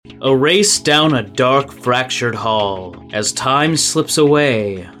A race down a dark, fractured hall. As time slips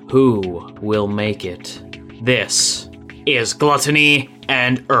away, who will make it? This is Gluttony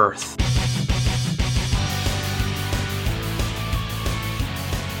and Earth.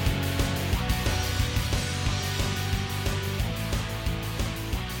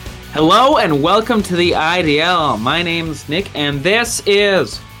 Hello and welcome to the IDL. My name's Nick and this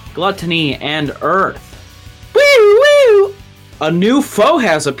is Gluttony and Earth. Woo woo! A new foe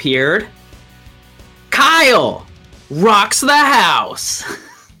has appeared. Kyle rocks the house.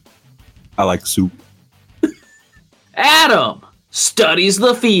 I like soup. Adam studies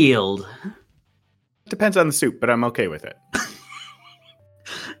the field. Depends on the soup, but I'm okay with it.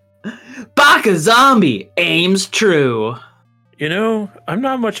 Baka Zombie aims true. You know, I'm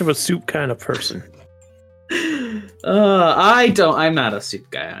not much of a soup kind of person. I'm not a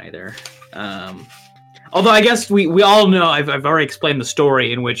soup guy either. Although I guess we all know, I've already explained the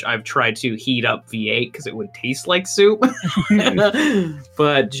story in which I've tried to heat up V8 because it would taste like soup.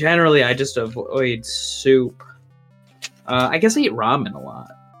 But generally, I just avoid soup. I guess I eat ramen a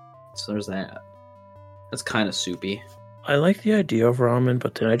lot. So there's that. That's kind of soupy. I like the idea of ramen,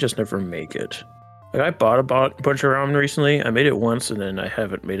 but then I just never make it. Like, I bought a bunch of ramen recently. I made it once, and then I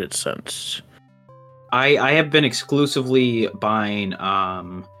haven't made it since. I have been exclusively buying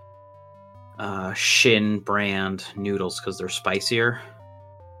Shin brand noodles because they're spicier.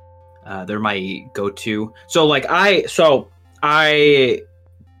 They're my go-to. So I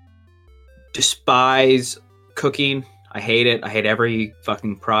despise cooking. I hate it. I hate every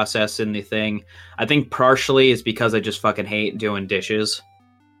fucking process in the thing. I think partially is because I just fucking hate doing dishes.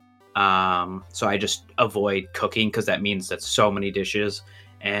 So I just avoid cooking because that means that's so many dishes.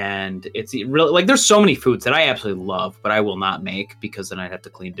 And it's really like there's so many foods that I absolutely love, but I will not make because then I'd have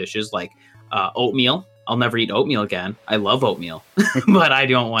to clean dishes. Like oatmeal. I'll never eat oatmeal again. I love oatmeal, but I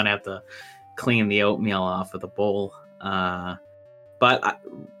don't want to have to clean the oatmeal off of the bowl. That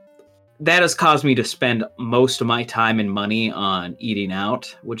has caused me to spend most of my time and money on eating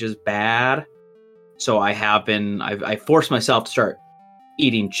out, which is bad. So I forced myself to start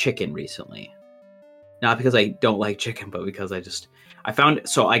eating chicken recently. Not because I don't like chicken, but because I found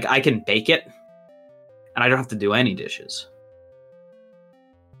so I can bake it and I don't have to do any dishes.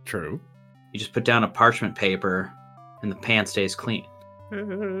 True. You just put down a parchment paper and the pan stays clean.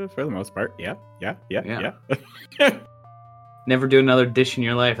 For the most part, yeah. Never do another dish in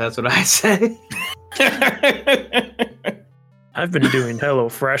your life, that's what I say. I've been doing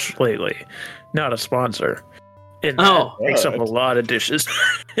HelloFresh lately. Not a sponsor. And that makes up a lot of dishes,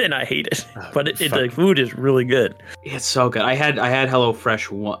 and I hate it. But the food is really good. It's so good. I had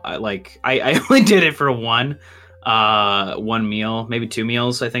HelloFresh. I only did it for one meal, maybe 2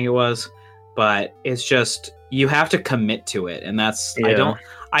 meals, I think it was. But it's just you have to commit to it, and that's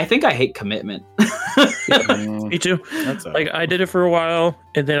I think I hate commitment. Me too. I did it for a while,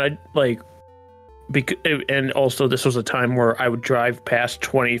 and then and also this was a time where I would drive past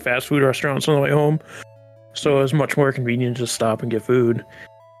 20 fast food restaurants on the way home. So it was much more convenient to stop and get food.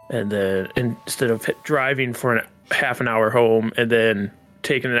 And then instead of driving for half an hour home and then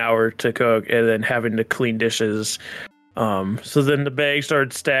taking an hour to cook and then having to clean dishes. So then the bags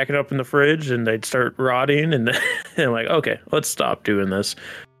started stacking up in the fridge and they'd start rotting. And then I'm like, okay, let's stop doing this.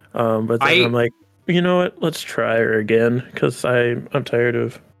 But then I'm like, you know what? Let's try her again because I'm tired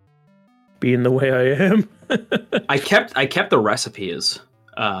of being the way I am. I kept the recipes.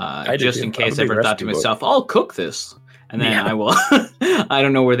 Just in case I ever thought to myself, I'll cook this. And then I will. I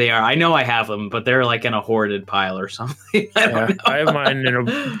don't know where they are. I know I have them, but they're like in a hoarded pile or something. I have mine in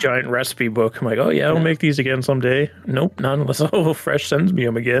a giant recipe book. I'm like, I'll make these again someday. Nope, not unless HelloFresh sends me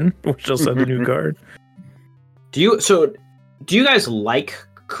them again, which will send a new card. Do you guys like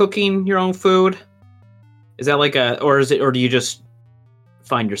cooking your own food? Is that or do you just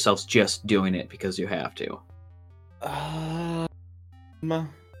find yourselves just doing it because you have to?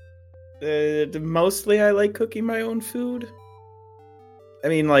 Mostly I like cooking my own food. I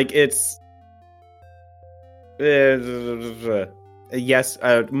mean, it's yes,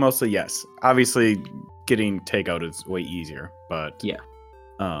 mostly yes. Obviously getting takeout is way easier, but yeah.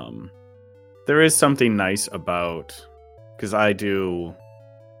 There is something nice about, because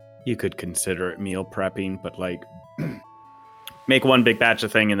you could consider it meal prepping, but make one big batch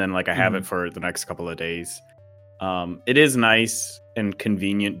of thing and then I have it for the next couple of days. It is nice and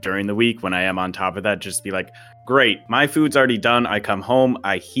convenient during the week when I am on top of that. Just be like, great, my food's already done. I come home,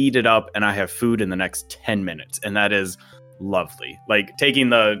 I heat it up, and I have food in the next 10 minutes. And that is lovely. Taking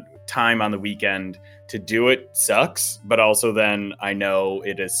the time on the weekend to do it sucks, but also then I know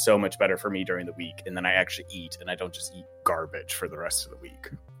it is so much better for me during the week. And then I actually eat and I don't just eat garbage for the rest of the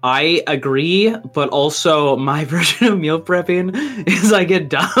week. I agree, but also my version of meal prepping is I get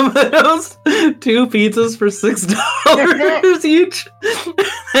Domino's 2 pizzas for $6 each.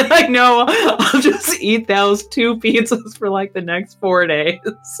 And I know I'll just eat those 2 pizzas for like the next 4 days.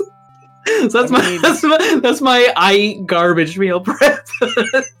 So that's my I eat garbage meal prep.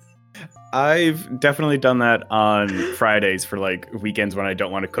 I've definitely done that on Fridays for like weekends when I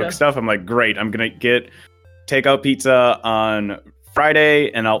don't want to cook stuff. I'm like, great, I'm gonna get takeout pizza on Friday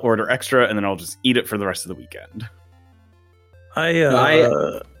and I'll order extra and then I'll just eat it for the rest of the weekend. Go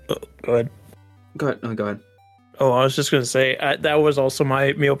ahead. Go ahead. No, go ahead. Oh, I was just gonna say that was also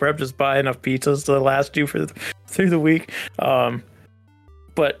my meal prep. Just buy enough pizzas to last you through the week.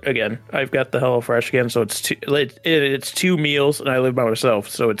 But again, I've got the HelloFresh again, so it's 2 meals, and I live by myself,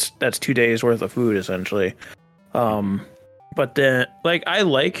 so that's 2 days worth of food essentially. But then like I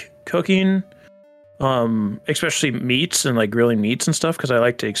like cooking, especially meats and like grilling meats and stuff, because I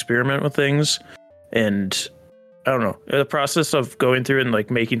like to experiment with things, and I don't know, the process of going through and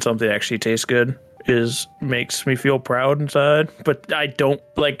like making something that actually tastes good makes me feel proud inside. But I don't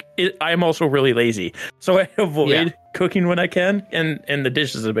like it. I'm also really lazy, so I avoid cooking when I can, and the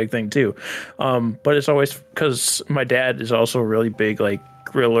dish is a big thing too. But it's always because my dad is also a really big like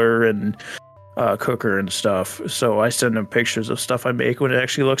griller and cooker and stuff, so I send him pictures of stuff I make when it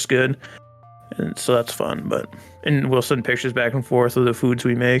actually looks good, and so that's fun. And we'll send pictures back and forth of the foods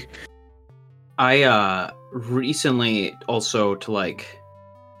we make. I recently also to like,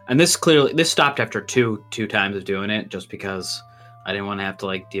 and this stopped after two times of doing it, just because I didn't want to have to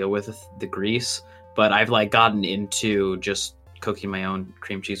like deal with the grease. But I've like gotten into just cooking my own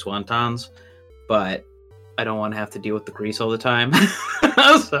cream cheese wontons, but I don't want to have to deal with the grease all the time.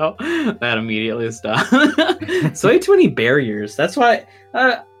 So that immediately stopped. So I have too many barriers. That's why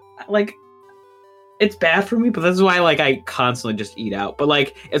like it's bad for me, but that's why like I constantly just eat out. But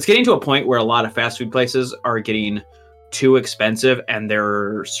like it's getting to a point where a lot of fast food places are getting too expensive and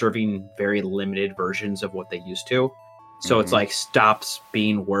they're serving very limited versions of what they used to. So it's like stops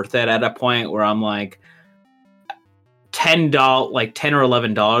being worth it at a point where I'm like $10 or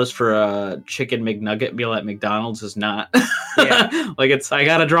 $11 for a chicken McNugget meal at McDonald's is not like I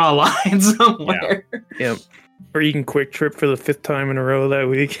gotta draw a line somewhere. Yeah. Or you can quick trip for the 5th time in a row that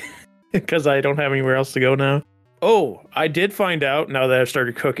week because I don't have anywhere else to go now. Oh, I did find out now that I've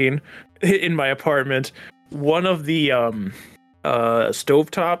started cooking in my apartment, one of the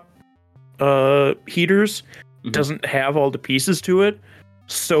stovetop heaters doesn't have all the pieces to it.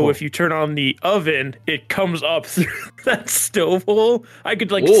 So if you turn on the oven, it comes up through that stove hole. I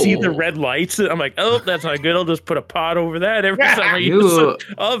could like see the red lights. I'm like, oh, that's not good. I'll just put a pot over that every time I use the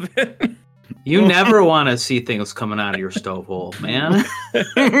oven. You never want to see things coming out of your stove hole, man.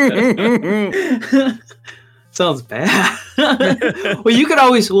 Sounds bad. Well, you could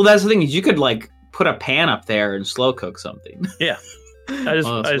always. Well, that's the thing is you could like put a pan up there and slow cook something. Yeah. I just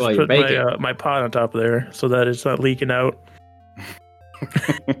put my pot on top of there so that it's not leaking out.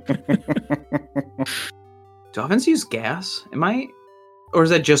 Do ovens use gas? Or is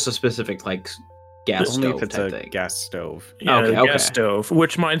that just a specific like gas Only stove if it's type a thing? gas stove. Yeah, Okay. gas stove,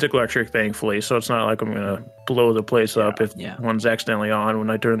 which mine's electric, thankfully, so it's not like I'm gonna blow the place up if one's accidentally on when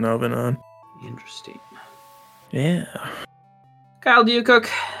I turn the oven on. Interesting. Yeah. Kyle, do you cook?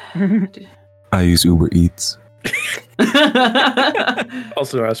 I use Uber Eats.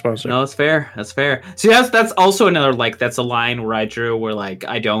 Also our sponsor. No, that's fair. That's fair. See, that's also another like that's a line where I drew where like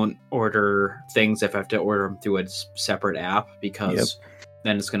I don't order things if I have to order them through a separate app because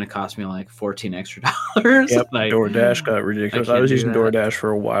then it's going to cost me like $14 extra. Yep. DoorDash got ridiculous. I was using that. DoorDash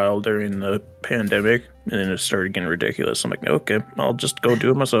for a while during the pandemic, and then it started getting ridiculous. I'm like, okay, I'll just go do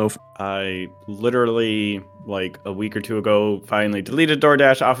it myself. I literally, like a week or two ago, finally deleted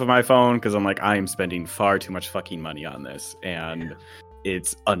DoorDash off of my phone because I'm like, I am spending far too much fucking money on this, and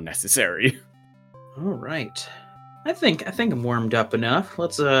it's unnecessary. All right. I think I'm warmed up enough.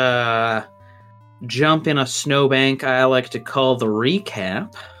 Let's jump in a snowbank I like to call the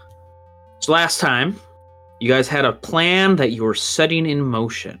recap. So last time, you guys had a plan that you were setting in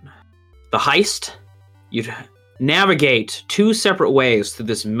motion. The heist, you'd navigate 2 separate ways through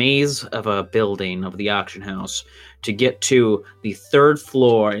this maze of a building of the auction house to get to the 3rd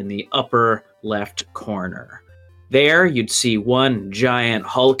floor in the upper left corner. There, you'd see one giant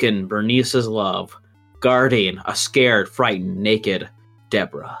hulking Bernice's love guarding a scared, frightened, naked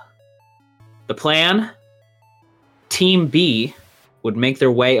Deborah. The plan, Team B would make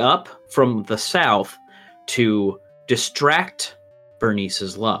their way up from the south to distract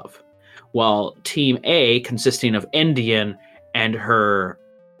Bernice's love, while Team A, consisting of Indian and her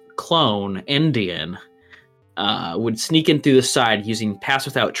clone, Indian, would sneak in through the side using Pass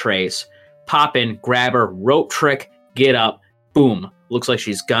Without Trace, pop in, grab her, rope trick, get up, boom, looks like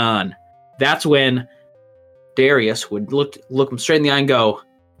she's gone. That's when Darius would look him straight in the eye and go,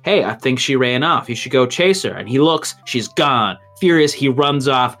 hey, I think she ran off. You should go chase her. And he looks, she's gone. Furious, he runs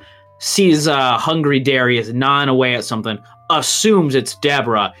off, sees hungry Darius gnawing away at something, assumes it's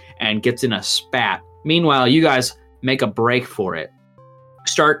Deborah, and gets in a spat. Meanwhile, you guys make a break for it.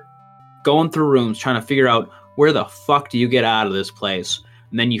 Start going through rooms, trying to figure out where the fuck do you get out of this place.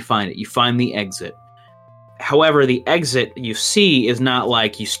 And then you find it. You find the exit. However, the exit you see is not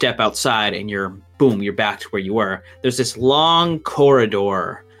like you step outside and you're back to where you were. There's this long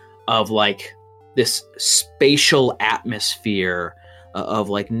corridor of like this spatial atmosphere of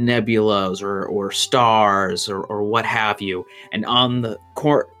like nebulas or stars or what have you. And on the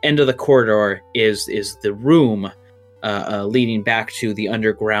end of the corridor is the room leading back to the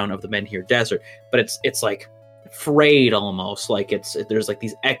underground of the Menhir Desert. But it's like frayed almost, like there's like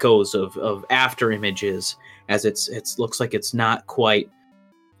these echoes of after images as it looks like it's not quite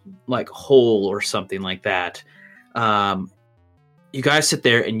like whole or something like that. You guys sit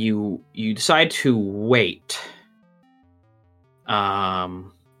there and you decide to wait.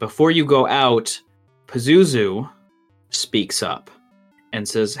 Before you go out, Pazuzu speaks up and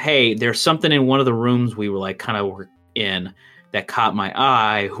says, hey, there's something in one of the rooms we were like kind of were in that caught my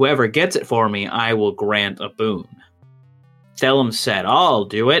eye. Whoever gets it for me, I will grant a boon. Thelem said, I'll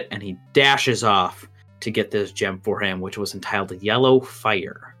do it, and he dashes off to get this gem for him, which was entitled Yellow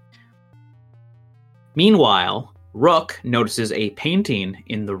Fire. Meanwhile, Rook notices a painting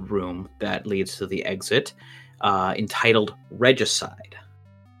in the room that leads to the exit, entitled Regicide.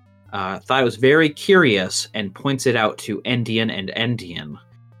 Thought it was very curious and points it out to Endian and Endian,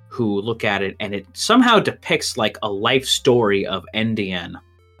 who look at it, and it somehow depicts like a life story of Endian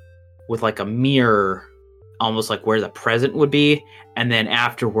with like a mirror, almost like where the present would be, and then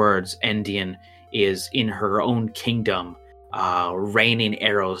afterwards Endian is in her own kingdom, raining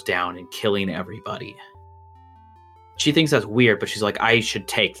arrows down and killing everybody. She thinks that's weird, but she's like, I should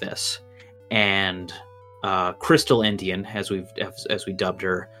take this. And Crystal Endian, as we dubbed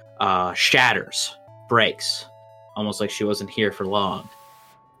her, shatters, breaks, almost like she wasn't here for long.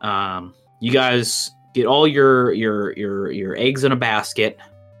 You guys get all your eggs in a basket.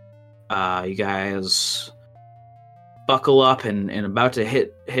 You guys buckle up and about to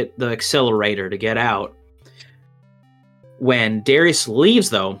hit the accelerator to get out. When Darius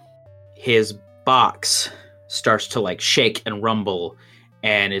leaves, though, his box starts to like shake and rumble,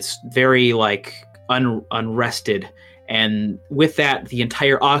 and it's very like unrested. And with that, the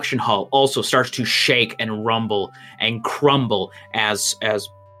entire auction hall also starts to shake and rumble and crumble as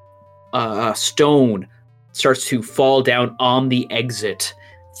stone starts to fall down on the exit.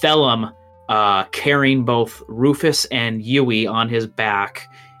 Thelem, carrying both Rufus and Yui on his back,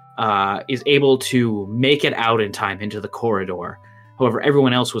 is able to make it out in time into the corridor. However,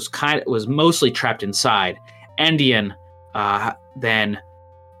 everyone else was mostly trapped inside. Endian then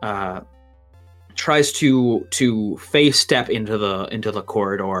tries to face step into the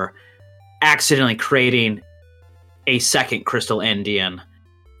corridor, accidentally creating a second Crystal Endian.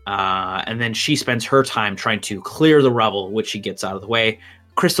 And then she spends her time trying to clear the rubble, which she gets out of the way.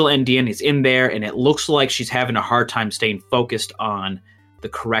 Crystal Endian is in there, and it looks like she's having a hard time staying focused on the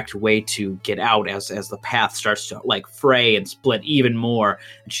correct way to get out as the path starts to like fray and split even more.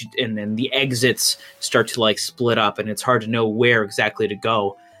 And then the exits start to like split up, and it's hard to know where exactly to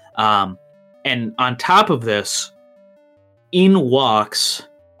go. And on top of this, in walks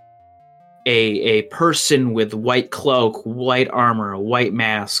a person with white cloak, white armor, a white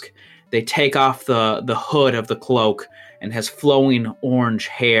mask. They take off the hood of the cloak and has flowing orange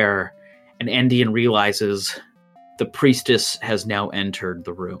hair, and Endian realizes the priestess has now entered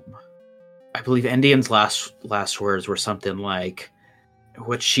the room. I believe Endian's last words were something like,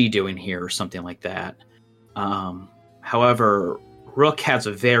 what's she doing here, or something like that. However, Rook has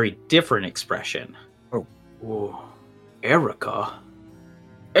a very different expression. Oh, whoa. Erica,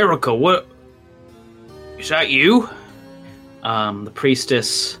 what? Is that you? The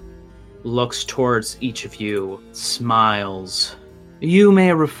priestess looks towards each of you, smiles. You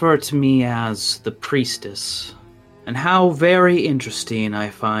may refer to me as the priestess. And how very interesting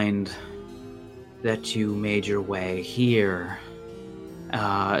I find that you made your way here.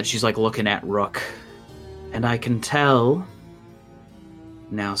 She's like looking at Rook. And I can tell,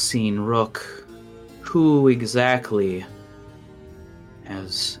 now seeing Rook, who exactly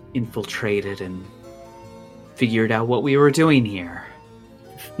has infiltrated and figured out what we were doing here.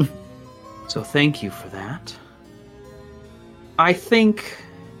 So thank you for that. I think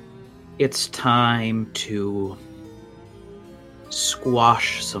it's time to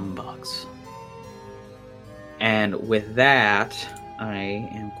squash some bugs. And with that, I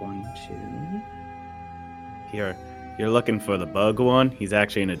am going to... Here, you're looking for the bug one. He's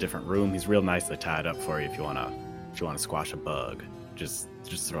actually in a different room. He's real nicely tied up for you if you wanna squash a bug. Just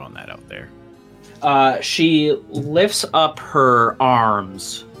throwing that out there. She lifts up her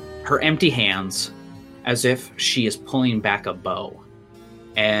arms, her empty hands, as if she is pulling back a bow.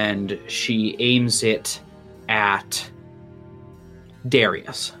 And she aims it at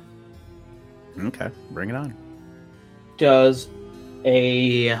Darius. Okay, bring it on. Does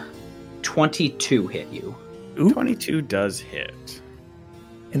a 22 hit you? Ooh. 22 does hit.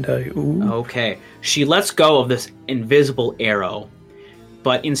 And ooh. Okay. She lets go of this invisible arrow,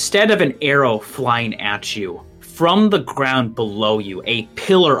 but instead of an arrow flying at you, from the ground below you, a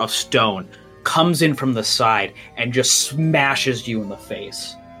pillar of stone comes in from the side and just smashes you in the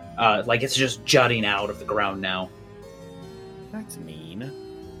face. Like it's just jutting out of the ground now. That's mean.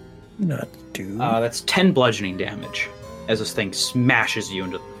 Not do. That's 10 bludgeoning damage as this thing smashes you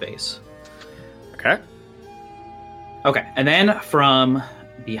into the face. Okay. Okay, and then from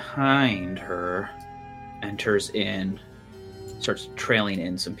behind her starts trailing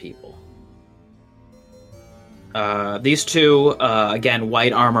in some people. These two, again,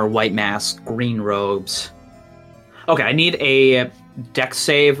 white armor, white mask, green robes. Okay, I need a dex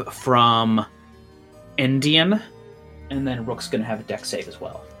save from Indian, and then Rook's gonna have a dex save as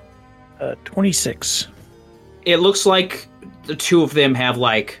well. 26. It looks like the two of them have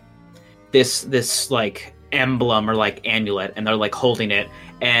like this like emblem or like amulet, and they're like holding it,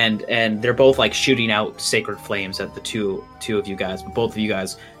 and they're both like shooting out sacred flames at the two of you guys, but both of you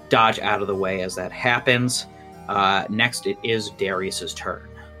guys dodge out of the way as that happens. Next, it is Darius's turn.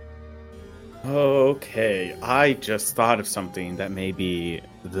 Okay, I just thought of something that may be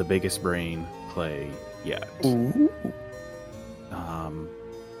the biggest brain play yet. Ooh.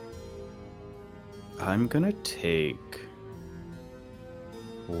 I'm gonna take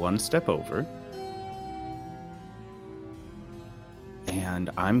one step over, and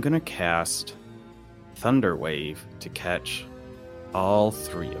I'm gonna cast Thunder Wave to catch all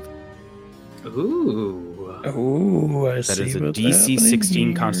three of them. Ooh. Ooh, I That see is a what's DC happening 16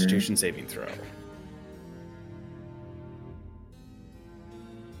 here. Constitution saving throw.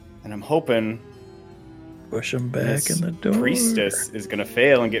 And I'm hoping Push him back this in the door. priestess is going to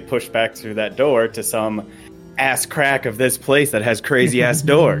fail and get pushed back through that door to some ass crack of this place that has crazy ass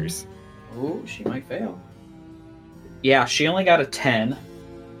doors. Ooh, she might fail. Yeah, she only got a 10.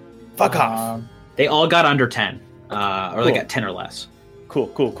 Fuck off. They all got under 10. Or they Cool. got 10 or less.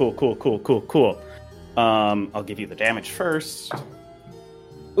 Cool. I'll give you the damage first.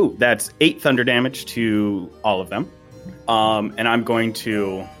 Ooh, that's 8 thunder damage to all of them. And I'm going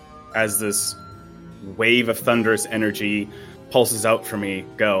to, as this wave of thunderous energy pulses out for me,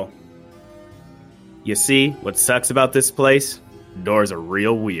 go. You see, what sucks about this place? Doors are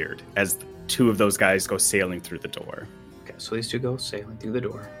real weird, as two of those guys go sailing through the door. Okay, so these two go sailing through the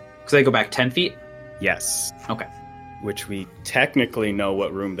door. So they go back 10 feet? Yes. Okay. Which we technically know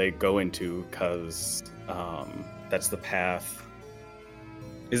what room they go into, because that's the path.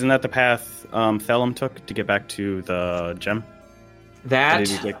 Isn't that the path Thelum took to get back to the gem? That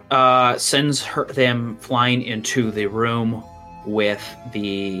sends them flying into the room with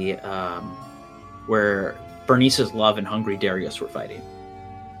the where Bernice's love and hungry Darius were fighting.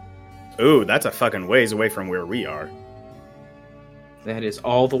 Ooh, that's a fucking ways away from where we are. That is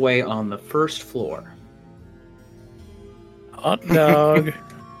all the way on the first floor. Hot dog.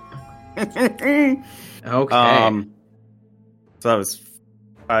 Okay. So that was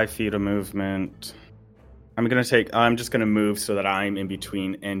 5 feet of movement. I'm just gonna move so that I'm in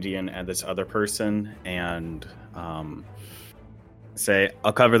between Indian and this other person, and say,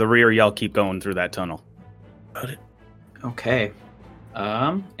 I'll cover the rear, y'all keep going through that tunnel. Got it. Okay.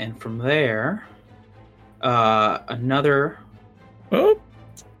 And from there, another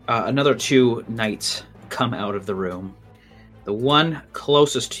two knights come out of the room. The one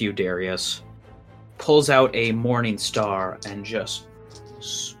closest to you, Darius, pulls out a morning star and just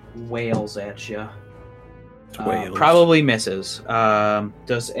wails at you. Wails. Probably misses.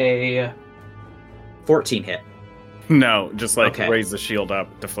 Does a 14 hit? No, just Okay. raise the shield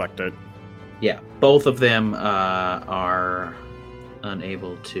up, deflect it. Yeah, both of them are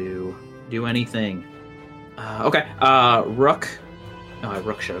unable to do anything. Okay, Rook. Oh,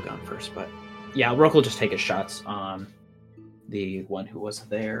 Rook should have gone first, but yeah, Rook will just take his shots on the one who was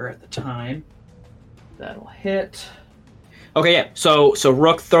there at the time. That'll hit. Okay, yeah. So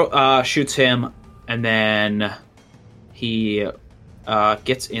Rook shoots him, and then he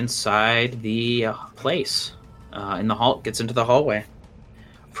gets inside the place. In the hall, gets into the hallway.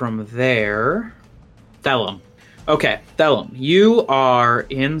 From there, Thellum. Okay, Thellum, you are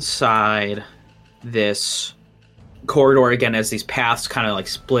inside this corridor again as these paths kind of like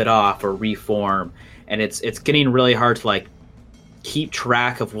split off or reform, and it's getting really hard to like keep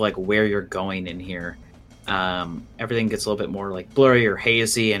track of like where you're going in here. Everything gets a little bit more like blurry or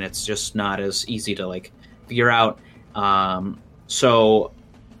hazy, and it's just not as easy to like figure out. So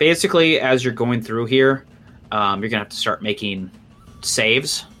basically, as you're going through here, you're gonna have to start making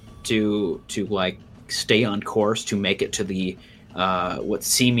saves to like stay on course to make it to the what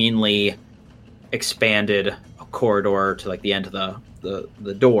seemingly expanded corridor to like the end of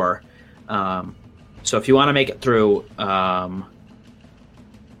the door. So if you want to make it through,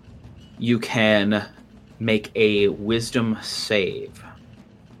 you can make a wisdom save.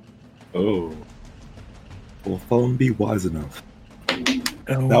 Oh. Will Thellum be wise enough?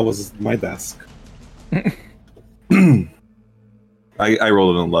 Oh. That was my desk. I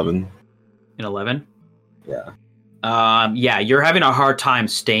rolled an 11. An 11? Yeah. Yeah, you're having a hard time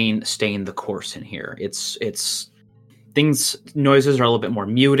staying the course in here. It's noises are a little bit more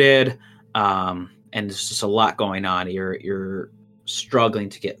muted, and there's just a lot going on. You're struggling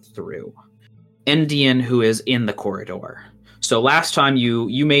to get through. Indian, who is in the corridor. So last time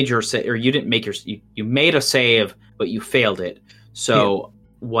you made your save, or you didn't make your, you made a save, but you failed it. So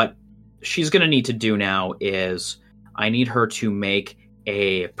what she's going to need to do now is I need her to make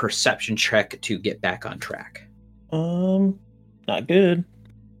a perception check to get back on track. Not good.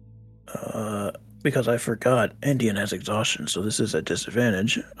 Because I forgot Indian has exhaustion, so this is a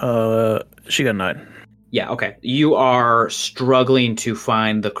disadvantage. She got 9. Yeah, okay. You are struggling to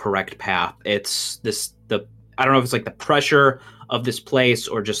find the correct path. It's I don't know if it's like the pressure of this place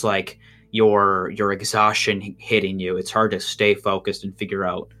or just like your exhaustion hitting you. It's hard to stay focused and figure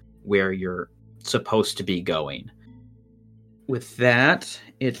out where you're supposed to be going. With that,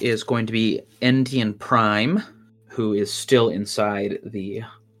 it is going to be Indian Prime, who is still inside the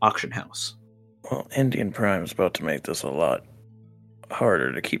auction house. Well, Indian Prime is about to make this a lot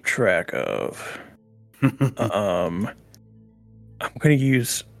harder to keep track of. I'm going to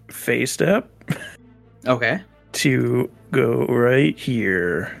use Phase Step. Okay. To go right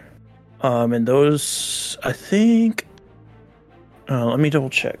here. And those, I think... let me double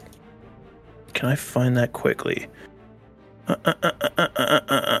check. Can I find that quickly?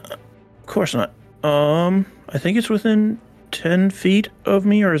 Of course not. I think it's within 10 feet of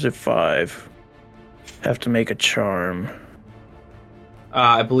me, or is it 5? Have to make a charm.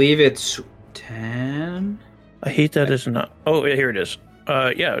 I believe it's 10. I hate that it's not... Oh, here it is.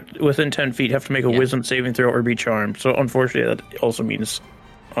 Yeah, within 10 feet, have to make a wisdom saving throw or be charmed. So, unfortunately, that also means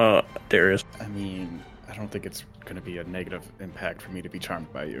Darius. I mean, I don't think it's going to be a negative impact for me to be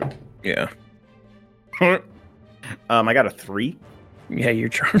charmed by you. Yeah. I got a 3. Yeah, you're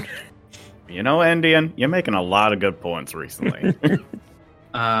charmed. You know, Indian, you're making a lot of good points recently.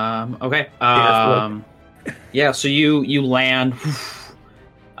 Okay. Yeah, so you land,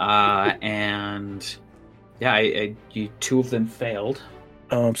 and yeah, you 2 of them failed.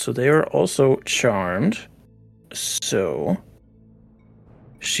 So they are also charmed. So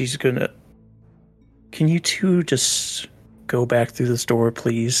she's gonna. Can you 2 just go back through this door,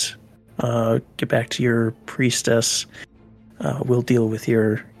 please? Get back to your priestess. We'll deal with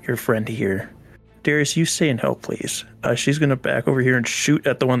your friend here. Darius, you stay and help, please. She's gonna back over here and shoot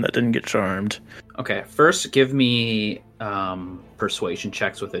at the one that didn't get charmed. Okay, first give me persuasion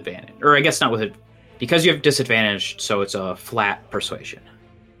checks with advantage, or I guess not with it, because you have disadvantage. So it's a flat persuasion.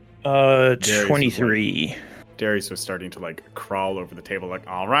 23. Darius was starting to like crawl over the table, like,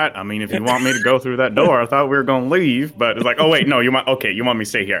 all right. I mean, if you want me to go through that door, I thought we were gonna leave, but it's like, oh wait, no, you want me to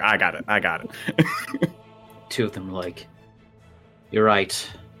stay here? I got it. 2 of them like, you're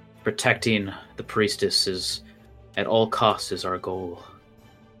right. Protecting the priestess is, at all costs, is our goal.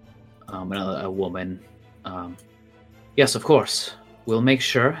 A woman. Yes, of course. We'll make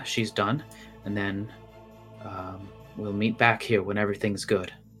sure she's done, and then we'll meet back here when everything's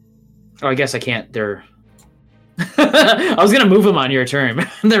good. Oh, I guess I can't. They're. I was gonna move them on your turn, but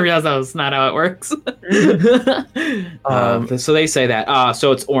then I realized that was not how it works. So they say that.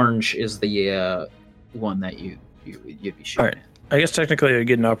 So it's orange is the one that you'd be shooting. All right. I guess technically I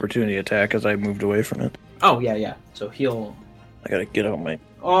get an opportunity attack as I moved away from it. Oh yeah. So he'll. I gotta get out my.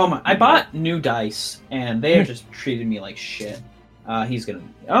 Oh my! I bought new dice, and they have just treated me like shit. He's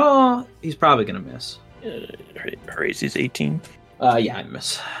probably gonna miss. Crazy's 18. Yeah, I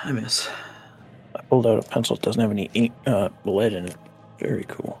miss. I pulled out a pencil that doesn't have any ink, lead in it. Very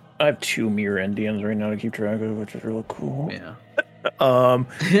cool. I have 2 mirror Indians right now to keep track of, which is really cool. Yeah.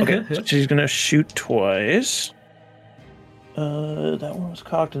 Okay, so she's gonna shoot twice. That one was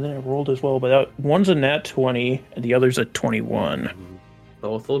cocked and then it rolled as well, but one's a nat 20 and the other's a 21.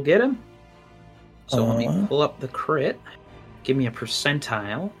 Both will get him. So let me pull up the crit. Give me a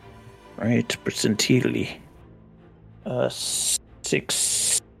percentile. Right, percentile.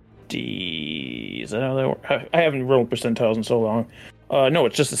 60. Is that how that works? I haven't rolled percentiles in so long. No,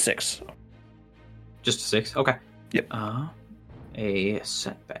 it's just a 6. Just a 6? Okay. Yep. A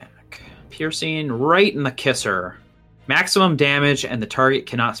setback. Piercing right in the kisser. Maximum damage, and the target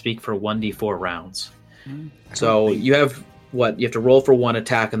cannot speak for 1d4 rounds. So you have what? You have to roll for one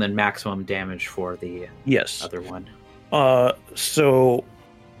attack and then maximum damage for the other one. So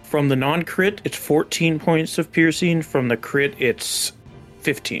from the non-crit, it's 14 points of piercing. From the crit, it's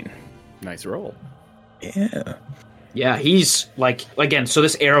 15. Nice roll. Yeah. Yeah, he's like, again, so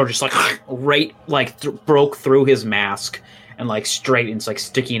this arrow just like right, like broke through his mask and like straight, and it's like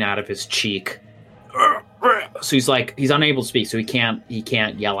sticking out of his cheek. So he's unable to speak, so he can't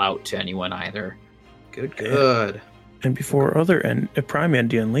yell out to anyone either. Good. And before Prime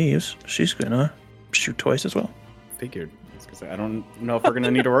Indian leaves, she's gonna shoot twice as well. Figured. I don't know if we're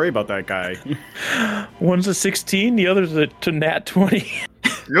gonna need to worry about that guy. One's a 16, the other's a nat 20.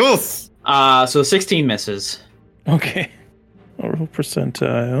 Yes. So 16 misses. Okay. I'll roll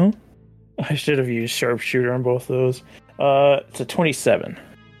percentile. I should have used sharpshooter on both those. It's a 27.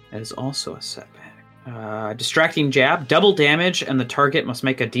 That is also a setback. Distracting jab, double damage, and the target must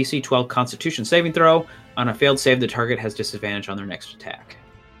make a DC 12 Constitution saving throw. On a failed save, the target has disadvantage on their next attack.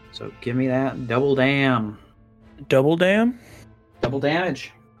 So give me that double dam. Double dam? Double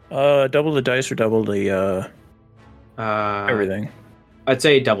damage. Double the dice or double the everything. I'd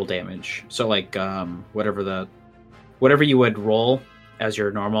say double damage. So like whatever you would roll as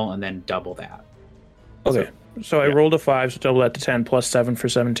your normal, and then double that. Okay. So I rolled a 5, so double that to 10 plus 7 for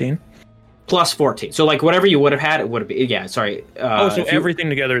 17. Plus 14. So like whatever you would have had, it would have been. Yeah, sorry. So everything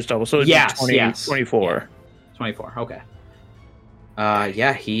together is double. So it's 24. Yeah. 24. Okay.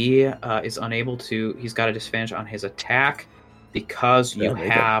 Yeah, he is unable to. He's got a disadvantage on his attack because you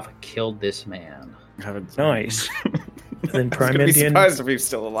have killed this man. Nice. Then Prime Indian. Indian. Surprised if he's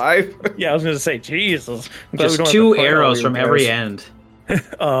still alive. Yeah, I was going to say, Jesus. Just 2 arrows from every end.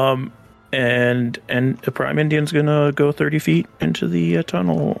 And the Prime Indian's gonna go 30 feet into the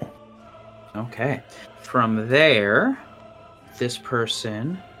tunnel. Okay. From there, this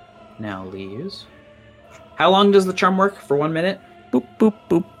person now leaves. How long does the charm work? For 1 minute? Boop, boop,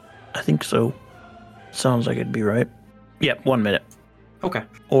 boop. I think so. Sounds like it'd be right. Yep, 1 minute. Okay.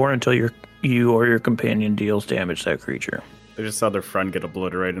 Or until you or your companion deals damage to that creature. They just saw their friend get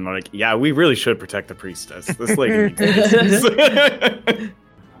obliterated, and they're like, yeah, we really should protect the priestess. This lady needs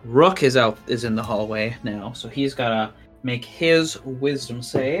Rook is in the hallway now, so he's got to make his wisdom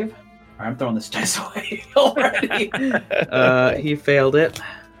save. I'm throwing this dice away already. He failed it.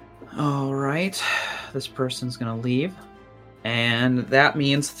 All right. This person's going to leave. And that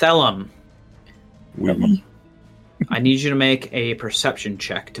means Thelum. I need you to make a perception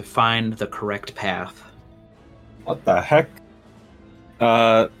check to find the correct path. What the heck?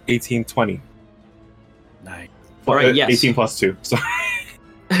 18, 20. Nice. All right, yes. 18 plus 2. Sorry.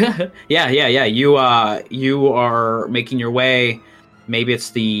 Yeah. You are making your way. Maybe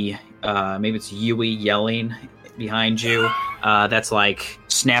it's Yui yelling behind you. That's like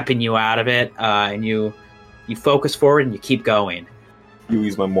snapping you out of it. And you focus forward and you keep going. You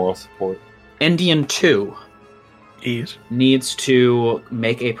use my moral support. Indian 2 needs to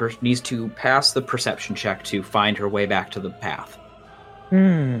pass the perception check to find her way back to the path.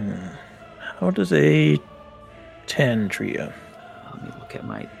 How does a 10 treat you? Let me look at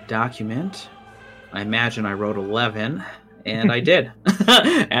my document. I imagine I wrote 11, and I did.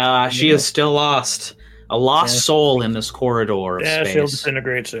 She is still lost. A lost soul in this corridor of space. She'll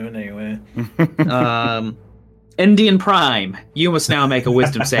disintegrate soon anyway. Indian Prime, you must now make a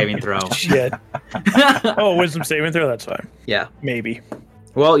wisdom saving throw. Shit. Wisdom saving throw? That's fine. Yeah. Maybe.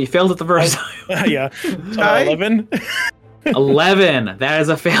 Well, you failed it the first time. Yeah. 11? 11. That is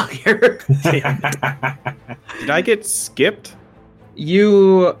a failure. Did I get skipped?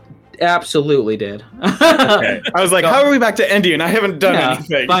 You absolutely did. Okay. I was like, how are we back to Indian? I haven't done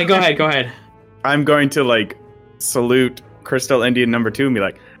anything. Fine, go ahead. I'm going to, salute Crystal Indian number 2 and be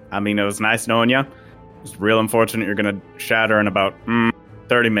like, I mean, it was nice knowing you. It's real unfortunate you're going to shatter in about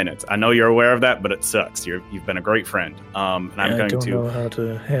 30 minutes. I know you're aware of that, but it sucks. You've been a great friend. And I'm going to... I don't know how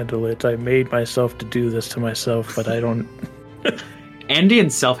to handle it. I made myself to do this to myself, but I don't... Indian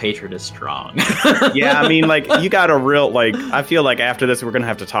self-hatred is strong. Yeah, I mean, you got a real, I feel like after this, we're going to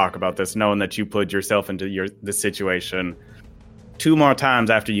have to talk about this, knowing that you put yourself into this situation 2 more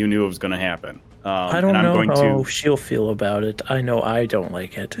times after you knew it was going to happen. I don't know how she'll feel about it. I know I don't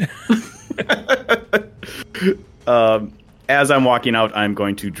like it. As I'm walking out, I'm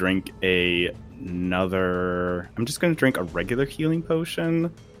going to drink another... I'm just going to drink a regular healing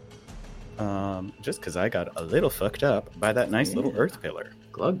potion. Just because I got a little fucked up by that nice little earth pillar.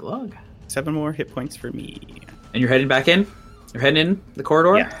 Glug, glug. 7 more hit points for me. And you're heading back in? You're heading in the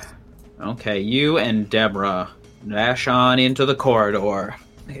corridor? Yeah. Okay, you and Deborah dash on into the corridor.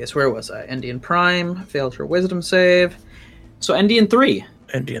 I guess where was I? Endian Prime failed her wisdom save. So Endian 3.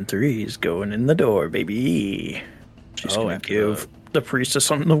 Endian 3 is going in the door, baby. She's going to give the priestess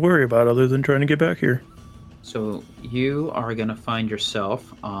something to worry about other than trying to get back here. So you are going to find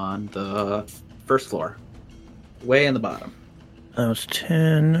yourself on the first floor. Way in the bottom. That was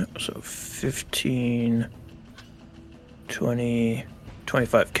 10, so 15, 20,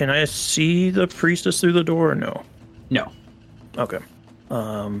 25. Can I see the priestess through the door or no? No. Okay.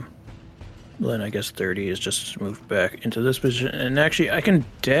 Then I guess 30 is just moved back into this position. And actually, I can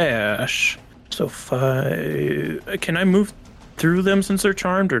dash. So 5... Can I move through them since they're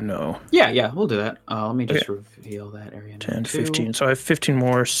charmed or no? Yeah, we'll do that. Let me just reveal that area. 10, 15. So I have 15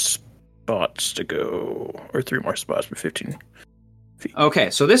 more spots to go. Or 3 more spots, but 15 feet. Okay,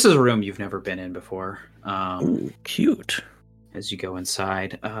 so this is a room you've never been in before. Ooh, cute. As you go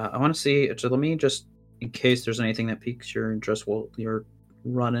inside. I want to see... So let me just... In case there's anything that piques your interest while you're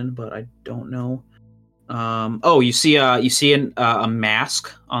running, but I don't know. You see a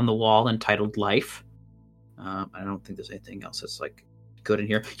mask on the wall entitled "Life." I don't think there's anything else that's like good in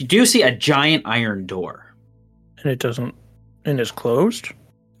here. You do see a giant iron door, and it's closed.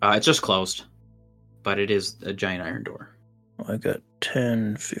 It's just closed, but it is a giant iron door. Well, I got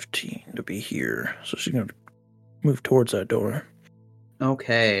 10, 15 to be here, so she's gonna move towards that door.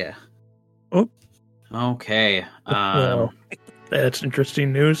 Okay. Oh. Okay. Well, that's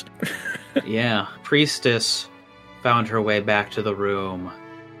interesting news. Yeah. Priestess found her way back to the room,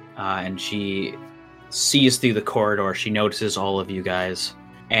 and she sees through the corridor. She notices all of you guys.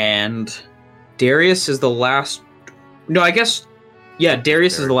 And Darius is the last... No, I guess... Yeah,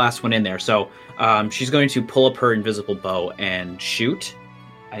 Darius is the last one in there. So she's going to pull up her invisible bow and shoot.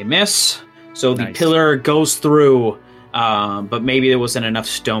 I miss. So the pillar goes through... but maybe there wasn't enough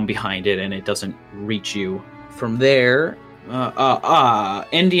stone behind it and it doesn't reach you. From there,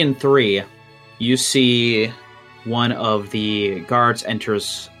 Endian 3, you see one of the guards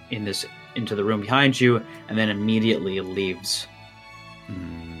enters into the room behind you and then immediately leaves.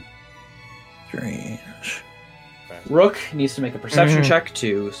 Strange. Rook needs to make a perception check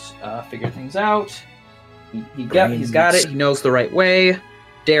to figure things out. He's got it. He knows the right way.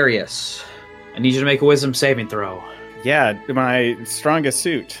 Darius, I need you to make a wisdom saving throw. Yeah, my strongest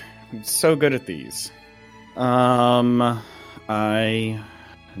suit. I'm so good at these. I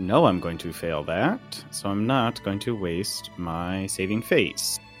know I'm going to fail that, so I'm not going to waste my saving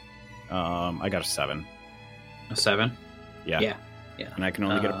face. I got a 7. A 7? Yeah. And I can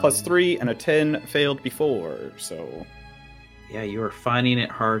only get a +3, and a 10 failed before, so... Yeah, you are finding it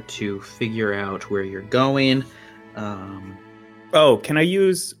hard to figure out where you're going. Can I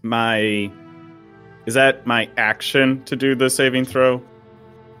use my... Is that my action to do the saving throw?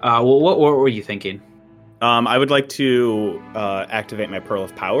 What were you thinking? I would like to activate my Pearl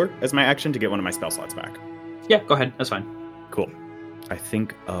of Power as my action to get one of my spell slots back. Yeah, go ahead. That's fine. Cool. I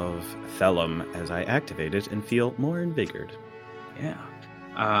think of Thelum as I activate it and feel more invigorated. Yeah.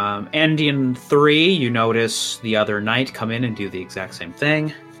 Endian 3, you notice the other knight come in and do the exact same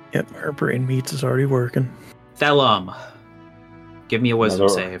thing. Yep, her brain meats is already working. Thelum, give me a wisdom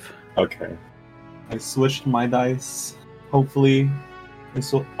save. Okay. I switched my dice. Hopefully. I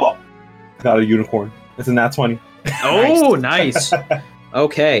got a unicorn. It's a nat 20. Oh, nice.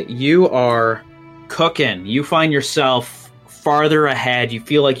 Okay, you are cooking. You find yourself farther ahead. You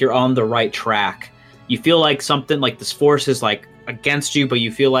feel like you're on the right track. You feel like something like this force is like against you, but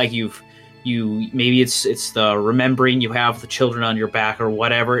you feel like you maybe it's the remembering you have the children on your back or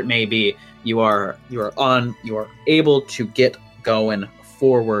whatever it may be. You are able to get going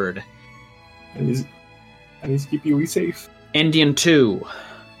forward. I need to keep you safe. Endian 2,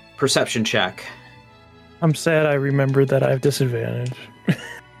 perception check. I'm sad I remembered that I have disadvantage.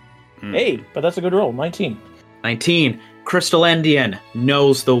 Hey, but that's a good roll. 19. 19. Crystal Endian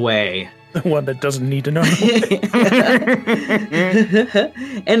knows the way. The one that doesn't need to know.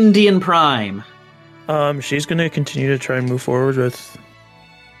 Endian Prime. She's going to continue to try and move forward with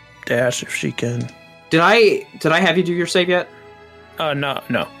Dash if she can. Did I have you do your save yet? No.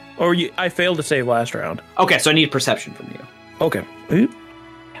 I failed to save last round. Okay, so I need perception from you. Okay.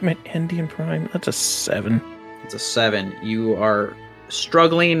 I'm at Endian Prime. That's a 7. It's a 7. You are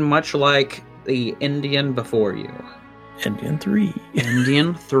struggling much like the Indian before you. Indian 3.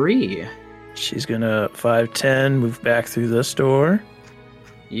 Indian 3. She's gonna 5'10", move back through this door.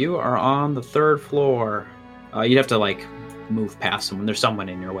 You are on the 3rd floor. You'd have to, like, move past someone. There's someone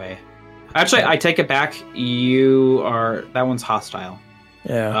in your way. Actually, I take it back. That one's hostile.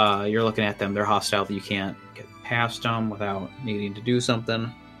 Yeah. You're looking at them. They're hostile. You can't get past them without needing to do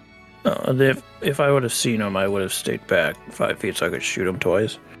something. If I would have seen him, I would have stayed back 5 feet so I could shoot him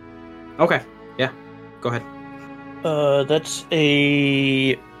twice. Okay. Yeah. Go ahead. That's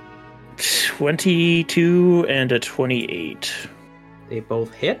a 22 and a 28. They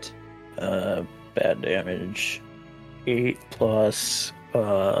both hit. Bad damage. 8 plus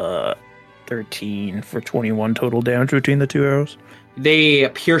 13 for 21 total damage between the 2 arrows. They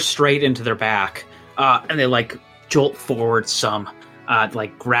pierce straight into their back, and they, like, jolt forward some,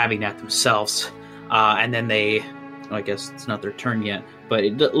 like, grabbing at themselves. And then I guess it's not their turn yet, but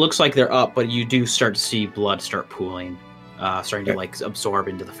it looks like they're up, but you do start to see blood start pooling, starting to, like, absorb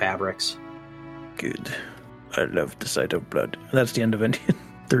into the fabrics. Good. I love the sight of blood. That's the end of Indian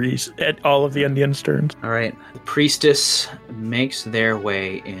 3s at all of the Indians' turns. All right. The priestess makes their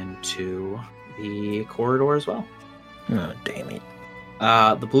way into the corridor as well. Oh, damn it.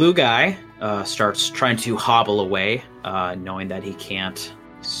 The blue guy starts trying to hobble away, knowing that he can't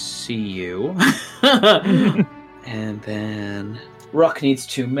see you. And then Ruck needs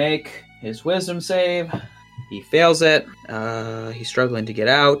to make his wisdom save. He fails it. He's struggling to get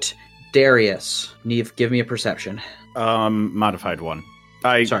out. Darius, Neve, give me a perception. Modified 1.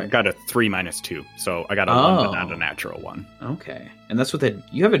 I Sorry. got a 3 minus 2, so I got a 1 but not a natural 1. Okay. And that's with it.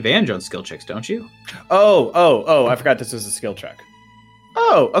 You have advantage on skill checks, don't you? Oh, I forgot this was a skill check.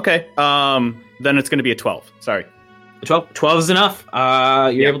 Oh, okay. Then it's going to be a 12. Sorry. 12 is enough.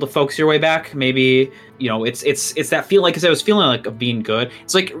 You're able to focus your way back. Maybe, it's that feel, like, because I was feeling like of being good.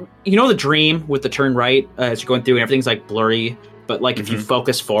 It's like, the dream with the turn right as you're going through and everything's like blurry, but like if you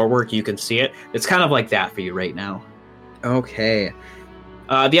focus forward, you can see it. It's kind of like that for you right now. Okay.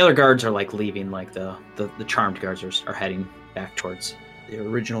 The other guards are like leaving, like the charmed guards are heading back towards the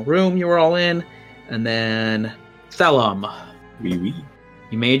original room you were all in. And then Thelum. Oui.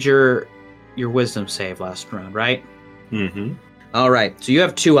 You made your wisdom save last round, right? Mm-hmm. All right, so you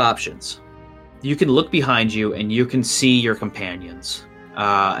have 2 options. You can look behind you and you can see your companions.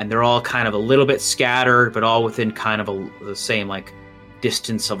 And they're all kind of a little bit scattered, but all within kind of the same, like,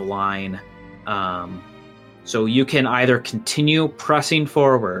 distance of line. So you can either continue pressing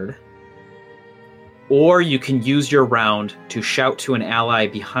forward, or you can use your round to shout to an ally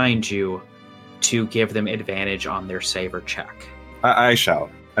behind you to give them advantage on their save or check. I shout.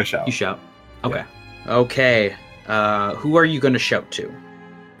 You shout. Okay. Yeah. Okay. Who are you going to shout to?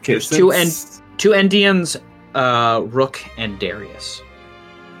 There's two Indians, Rook and Darius.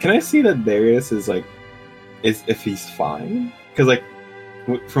 Can I see that Darius is if he's fine? Because, like,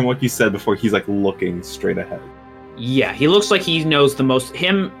 from what you said before, he's, like, looking straight ahead. Yeah, he looks like he knows the most.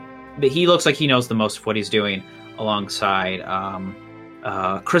 He looks like he knows the most of what he's doing alongside.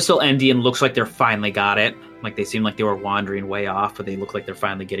 Crystal Indian looks like they're finally got it. Like, they seem like they were wandering way off, but they look like they're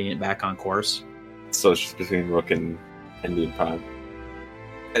finally getting it back on course. So it's just between Rook and Indian Prime.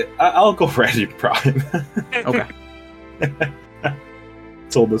 I'll go for Indian Prime. Okay.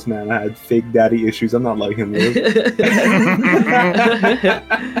 Told this man I had fake daddy issues. I'm not letting him live.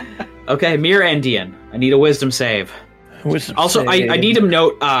 Okay, Mere Indian. I need a wisdom save. I need him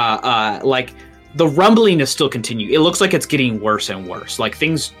note, like, the rumbling is still continuing. It looks like it's getting worse and worse. Like,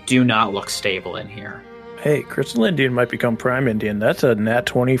 things do not look stable in here. Hey, Crystal Indian might become Prime Indian. That's a nat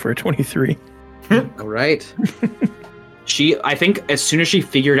 20 for 23. All right. I think as soon as she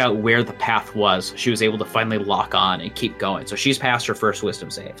figured out where the path was, she was able to finally lock on and keep going. So she's passed her first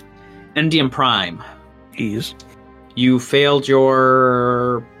wisdom save. Indian Prime. Ease. You failed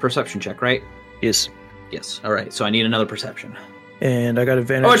your perception check, right? Yes. Yes. All right. So I need another perception. And I got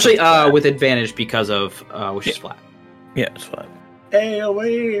advantage. Oh, actually, with advantage because of which is flat. Yeah, it's flat. Hey,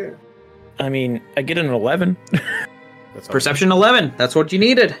 away. I mean, I get an 11. That's Perception 11. That's what you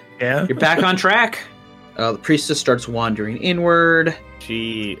needed. Yeah. You're back on track. The priestess starts wandering inward.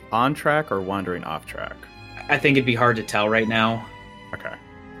 She on track or wandering off track? I think it'd be hard to tell right now. Okay.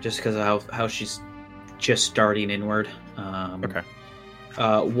 Just because of how she's just starting inward. Okay.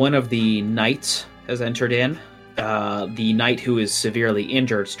 One of the knights has entered in. The knight who is severely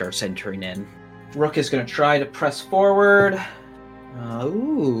injured starts entering in. Rook is going to try to press forward.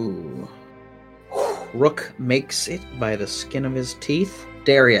 Ooh. Rook makes it by the skin of his teeth.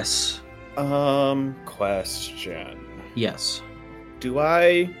 Darius. Question. Yes. Do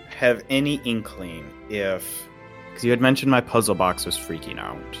I have any inkling if because you had mentioned my puzzle box was freaking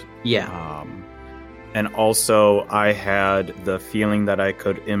out. Yeah. And also I had the feeling that I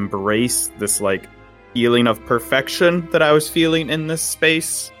could embrace this like feeling of perfection that I was feeling in this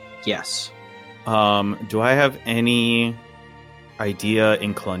space. Yes. Do I have any idea,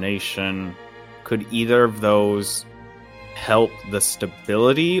 inclination? Could either of those help the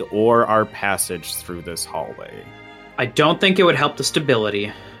stability or our passage through this hallway? I don't think it would help the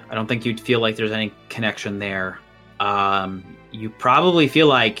stability. I don't think you'd feel like there's any connection there. You probably feel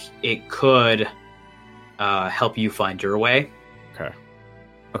like it could help you find your way.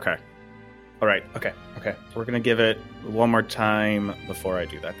 Okay. All right. Okay. We're going to give it one more time before I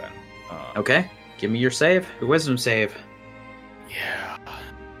do that then. Okay. Give me your save. Your wisdom save. Yeah.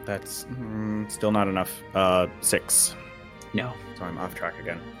 That's still not enough. 6. No. So I'm off track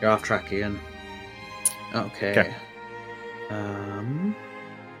again. You're off track again. Okay.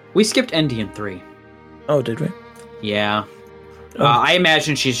 We skipped Endian 3. Oh, did we? Yeah. Oh. I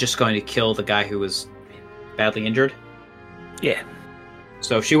imagine she's just going to kill the guy who was badly injured. Yeah.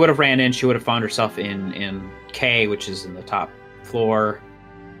 So if she would have ran in, she would have found herself in K, which is in the top floor.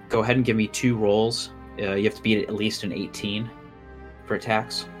 Go ahead and give me 2 rolls. You have to beat at least an 18 for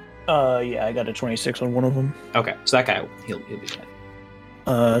attacks. Yeah, I got a 26 on one of them. Okay, so that guy, he'll be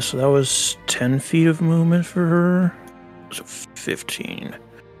fine. So that was 10 feet of movement for her. So 15,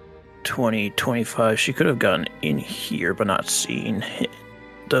 20, 25. She could have gotten in here, but not seen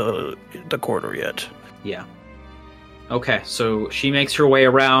the corridor yet. Yeah. Okay, so she makes her way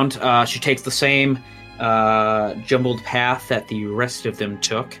around. She takes the same jumbled path that the rest of them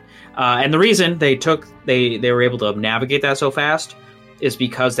took. And the reason they were able to navigate that so fast is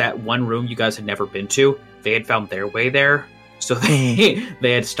because that one room you guys had never been to, they had found their way there. So they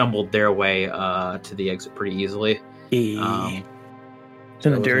had stumbled their way to the exit pretty easily. And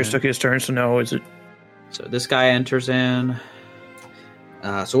then Darius took his turn, so now is it? So this guy enters in.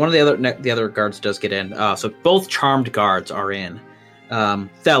 So one of the other guards does get in. So both charmed guards are in.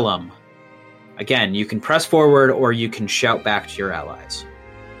 Thelum. Again, you can press forward or you can shout back to your allies.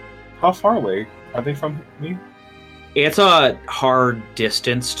 How far away are they from me? It's a hard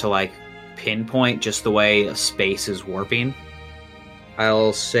distance to like pinpoint just the way space is warping.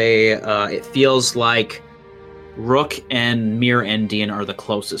 I'll say it feels like Rook and Mir Endian are the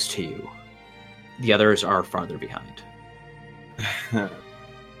closest to you. The others are farther behind.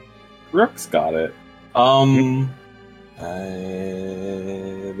 Rook's got it.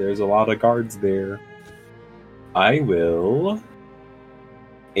 There's a lot of guards there. I will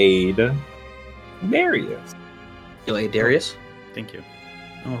aid Darius. You'll aid Darius? Thank you.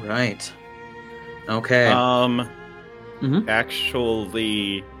 All right. Okay.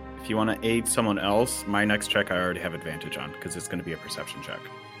 Actually, if you want to aid someone else, my next check I already have advantage on because it's going to be a perception check.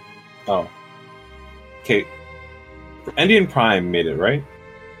 Oh. Okay. Endian Prime made it, right?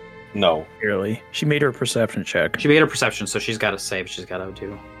 No. Barely. She made her perception check. She made her perception, so she's got to save. She's got to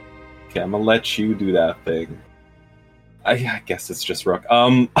do. Okay, I'm gonna let you do that thing. I guess it's just Rook.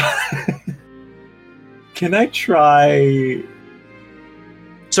 Can I try?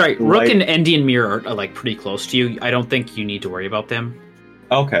 Sorry, Rook and Endian Mir are like pretty close to you. I don't think you need to worry about them.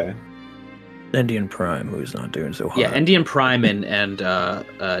 Okay. Endian Prime, who's not doing so hot. Yeah, Endian Prime and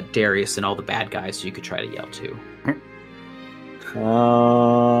Darius and all the bad guys you could try to yell to.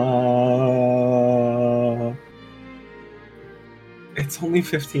 It's only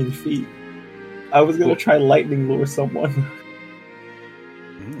 15 feet. I was gonna try lightning lure someone.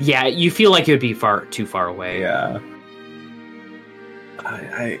 Yeah, you feel like it would be too far away. Yeah.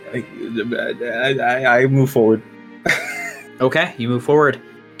 I move forward. Okay, you move forward.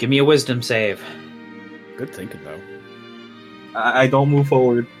 Give me a wisdom save. Good thinking, though. I don't move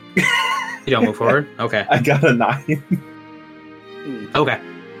forward. You don't move forward? Okay. I got a 9. Okay.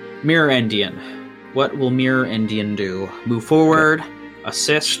 Mirror Endian. What will Mirror Endian do? Move forward,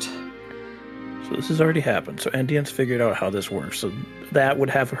 assist. So this has already happened. So Endian's figured out how this works. So that would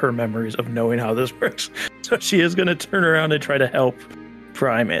have her memories of knowing how this works. So she is going to turn around and try to help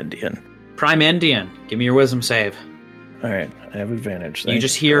Prime Endian. Prime Endian, give me your wisdom save. All right, I have advantage. You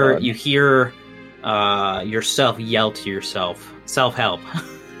just hear yourself yell to yourself. Self-help.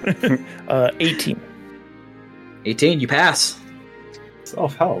 18. 18, you pass.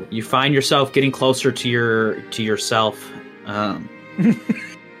 Self-help. You find yourself getting closer to yourself. I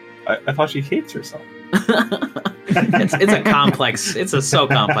thought she hates herself. It's a complex. It's a so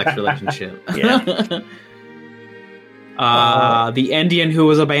complex relationship. Yeah. The Endian who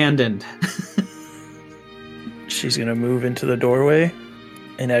was abandoned. She's gonna move into the doorway,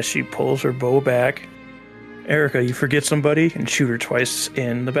 and as she pulls her bow back, Erica, you forget somebody, and shoot her twice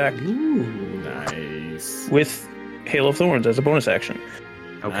in the back. Ooh, nice. With Hail of Thorns as a bonus action.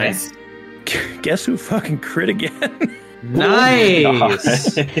 Okay. Nice. Guess who fucking crit again?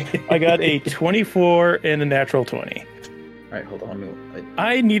 Nice. I got a 24 and a natural 20. All right, hold on.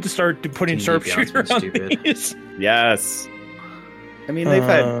 I need to start putting D&D sharpshooter Beyond's on been stupid. these. Yes. I mean, they've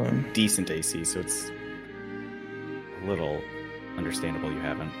Um, had decent AC, so it's a little understandable you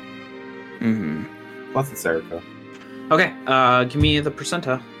haven't. Mm-hmm. Plus it's Erica. Okay, give me the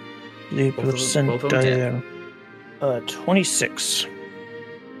percenta. The Both of them 26.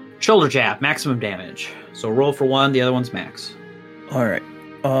 Shoulder jab, maximum damage. So roll for one, the other one's max. All right.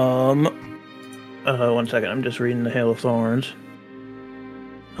 1 second. I'm just reading the Hail of Thorns.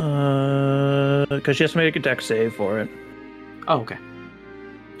 Because she has to make a dex save for it. Oh, okay.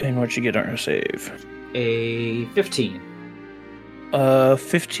 And what'd she get on her save? A 15.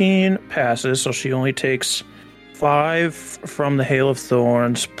 15 passes, so she only takes 5 from the Hail of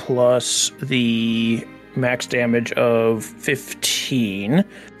Thorns plus the max damage of 15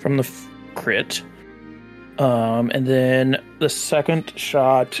 from the crit. And then the second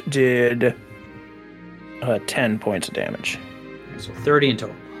shot did 10 points of damage. So 30 in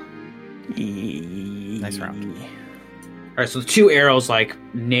total. Nice round. All right, so the 2 arrows like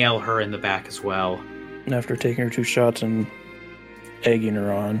nail her in the back as well. After taking her 2 shots and egging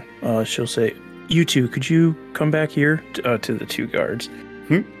her on, she'll say, "You two, could you come back here?" To the 2 guards.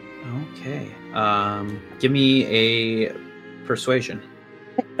 Okay. Give me a persuasion.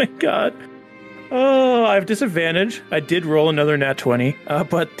 Oh my god. Oh, I have disadvantage. I did roll another nat 20,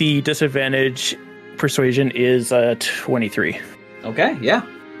 but the disadvantage persuasion is 23. Okay, yeah.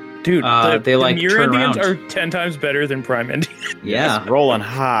 Dude, they like near turn Indians around. are 10 times better than Prime Indians. Yeah. It's rolling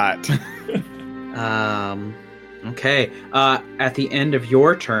hot. Okay. At the end of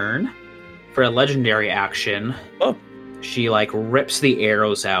your turn, for a legendary action, she like rips the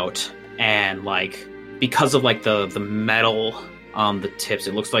arrows out, and like because of like the metal on the tips,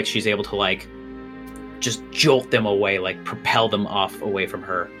 it looks like she's able to like just jolt them away, like propel them off away from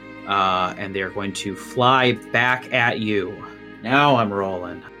her. And they're going to fly back at you. Now I'm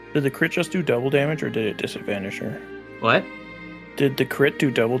rolling. Did the crit just do double damage, or did it disadvantage her? What? Did the crit do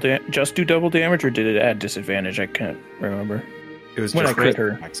double damage, or did it add disadvantage? I can't remember. It was When just I crit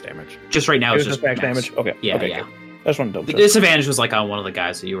her. max damage. Just right now, It it's was just max damage? Okay. Yeah, okay, yeah. good. I just want to double The check. disadvantage was like on one of the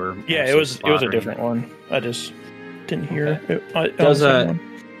guys that you were. Yeah, it was a slaughtering. different one. I just didn't hear it. Does on a-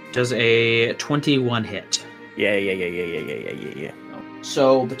 someone. Does a 21 hit? Yeah.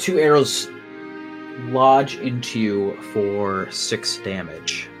 So the 2 arrows lodge into you for 6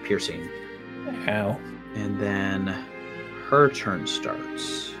 damage, piercing. Ow. And then her turn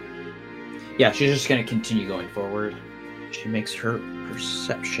starts. Yeah, she's just going to continue going forward. She makes her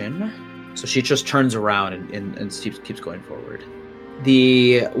perception. So she just turns around and keeps going forward.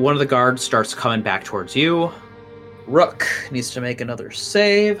 One of the guards starts coming back towards you. Rook needs to make another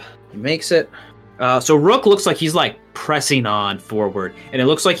save. He makes it. So Rook looks like he's like pressing on forward, and it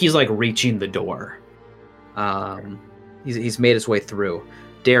looks like he's like reaching the door. He's made his way through.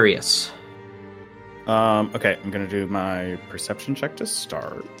 Darius. Okay, I'm gonna do my perception check to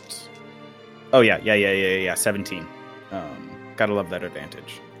start. Oh yeah. 17. Gotta love that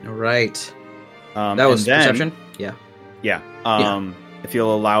advantage. All right. That was perception? Yeah. Yeah. If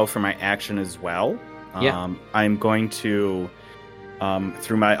you'll allow for my action as well, I'm going to,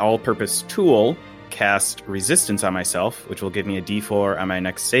 through my all-purpose tool, cast resistance on myself, which will give me a D4 on my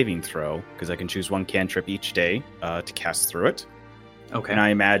next saving throw, because I can choose 1 cantrip each day to cast through it. Okay. And I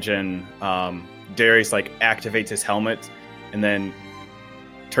imagine Darius like activates his helmet and then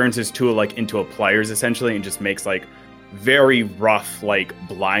turns his tool like into a pliers essentially, and just makes like very rough like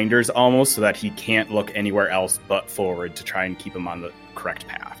blinders almost, so that he can't look anywhere else but forward to try and keep him on the correct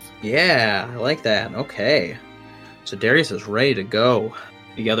path. Yeah, I like that. Okay. So Darius is ready to go.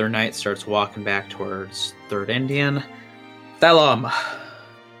 The other knight starts walking back towards 3rd Indian. Thalum.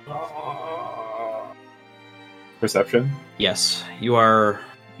 Perception. Yes, you are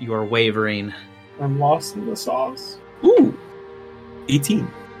wavering. I'm lost in the sauce. Ooh. 18.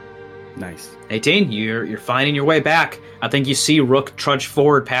 Nice. 18, you're finding your way back. I think you see Rook trudge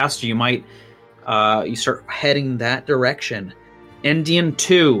forward past you. You might you start heading that direction. Indian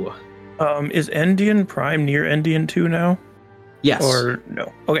 2. Is Endian Prime near Endian 2 now? Yes. Or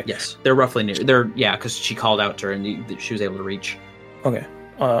no? Okay. Yes, they're roughly near. Because she called out to her and she was able to reach. Okay.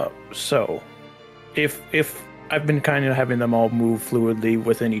 So, if I've been kind of having them all move fluidly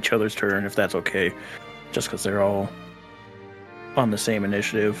within each other's turn, if that's okay, just because they're all on the same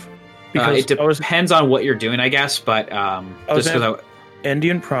initiative. It depends on what you're doing, I guess. But just because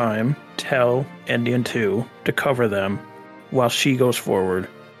Endian Prime tell Endian 2 to cover them while she goes forward,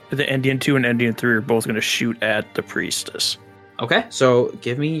 the Indian 2 and Indian 3 are both going to shoot at the priestess. Okay, so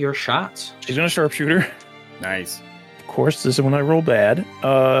give me your shots. She's going to sharpshooter. Nice. Of course, this is when I roll bad.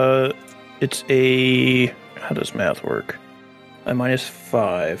 It's a... How does math work? I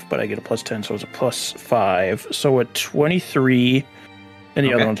 -5, but I get a +10, so it's a +5. So a 23, and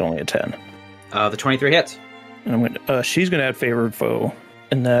the other one's only a 10. The 23 hits. And I'm gonna, she's going to add favored foe,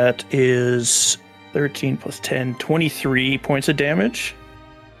 and that is 13 plus 10, 23 points of damage.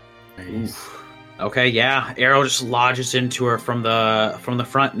 Nice. Okay, yeah. Arrow just lodges into her from the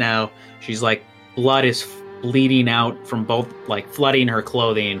front now. She's like, blood is bleeding out from both, like, flooding her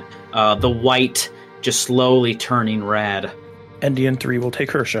clothing. The white just slowly turning red. Indian 3 will take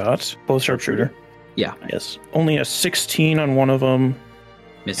her shots, both sharpshooter. Yeah. Yes. Only a 16 on one of them,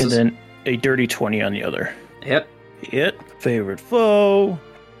 Misses. and then a dirty 20 on the other. Hit. Hit. Favored foe.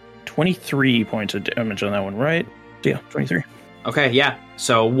 23 points of damage on that one, right? Yeah, 23. Okay, yeah.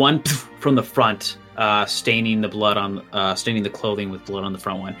 So one from the front, staining the blood on, staining the clothing with blood on the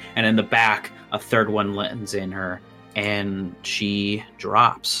front one, and in the back, a third one lands in her, and she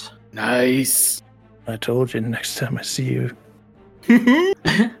drops. Nice. I told you next time I see you.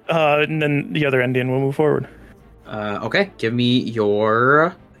 And then the other Indian will move forward. Okay, give me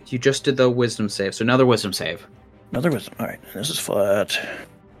your... You just did the wisdom save, so another wisdom save. Another wisdom. All right, this is flat.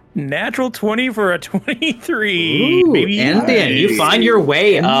 Natural 20 for a 23. Ooh, Baby. Indian, you find your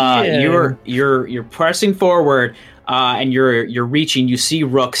way. Indian. You're pressing forward, and you're reaching. You see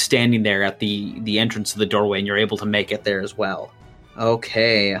Rook standing there at the entrance of the doorway, and you're able to make it there as well.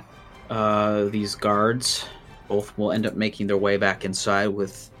 Okay, these guards both will end up making their way back inside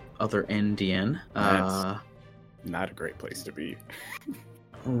with other Indian. That's not a great place to be.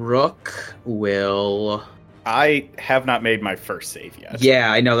 Rook will... I have not made my first save yet.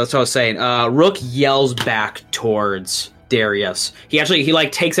 Yeah, I know. That's what I was saying. Rook yells back towards Darius. He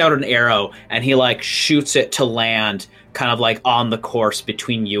like takes out an arrow and he like shoots it to land, kind of like on the course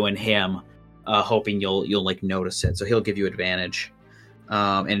between you and him, hoping you'll like notice it. So he'll give you advantage,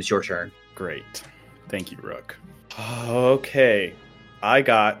 and it's your turn. Great. Thank you, Rook. Okay. I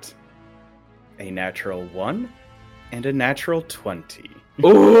got a natural 1 and a natural 20.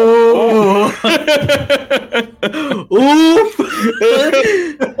 Ooh! Oof!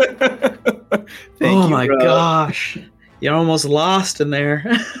 Oh my gosh! You almost lost in there.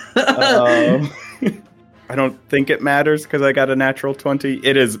 I don't think it matters because I got a natural 20.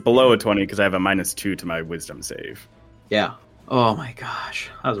 It is below a 20 because I have a -2 to my wisdom save. Yeah. Oh my gosh,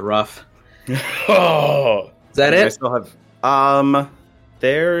 that was rough. Oh, Is that I it? still have.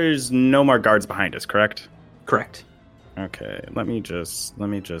 There's no more guards behind us, correct? Correct. Okay, let me just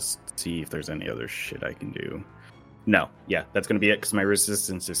see if there's any other shit I can do. No, yeah, that's gonna be it because my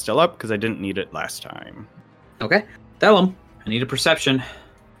resistance is still up because I didn't need it last time. Okay. Tell I need a perception.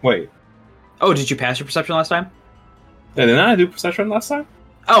 Wait, Oh, did you pass your perception last time? didn't I do perception last time?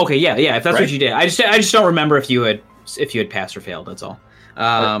 Oh, okay. Yeah. If that's Right. what you did, I just don't remember if you had passed or failed. That's all.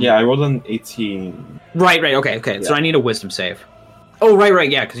 Yeah, I rolled an 18. Right. Okay. So I need a wisdom save. Oh, right.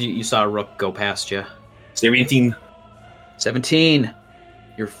 Yeah, because you saw a Rook go past you. 17. 17.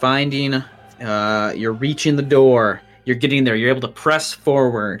 You're finding. You're reaching the door. You're getting there. You're able to press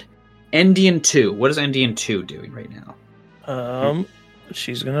forward. Indian 2. What is Indian 2 doing right now?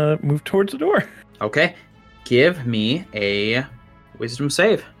 She's gonna move towards the door. Okay. Give me a wisdom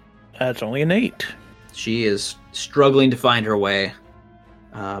save. That's only an 8. She is struggling to find her way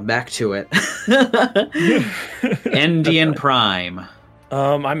back to it. Indian Prime.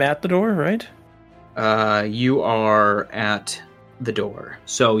 I'm at the door, right? You are at the door.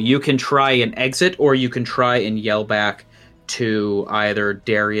 So you can try and exit, or you can try and yell back to either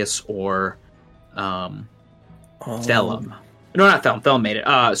Darius or Thelum. No, not Thelum. Thelum made it.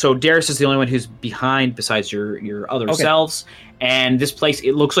 So Darius is the only one who's behind besides your other selves. And this place,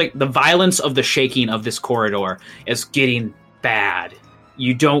 it looks like the violence of the shaking of this corridor is getting bad.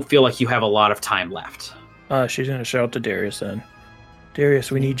 You don't feel like you have a lot of time left. She's gonna shout to Darius then.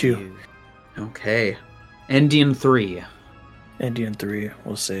 Darius, we need you. Okay. Indian 3. Indian 3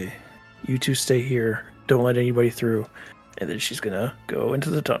 will say, you two stay here. Don't let anybody through. And then she's gonna go into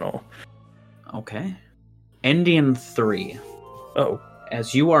the tunnel. Okay. Indian 3. Oh.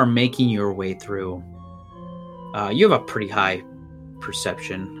 As you are making your way through, you have a pretty high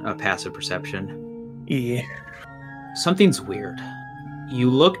perception, passive perception. Yeah. Something's weird. You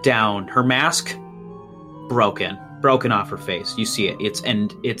look down, her mask broken off her face. You see it.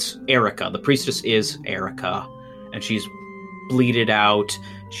 It's Erica. The priestess is Erica, and she's bleeded out.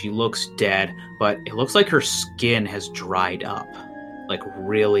 She looks dead, but it looks like her skin has dried up, like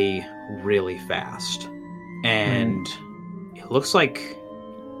really, really fast. And it looks like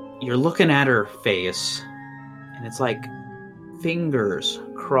you're looking at her face, and it's like fingers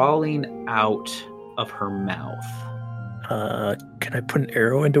crawling out of her mouth. Can I put an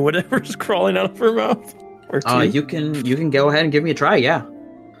arrow into whatever's crawling out of her mouth? Or two? You can go ahead and give me a try, yeah.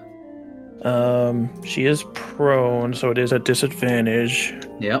 She is prone, so it is at disadvantage.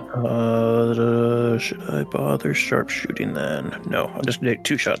 Yep. Should I bother sharpshooting then? No, I'm just gonna take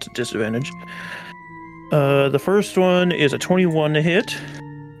 2 shots at disadvantage. The first one is a 21 to hit.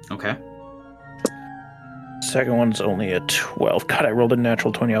 Okay. Second one's only a 12. God, I rolled a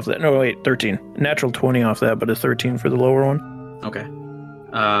natural 20 off that. No, wait, 13. Natural 20 off that, but a 13 for the lower one. Okay.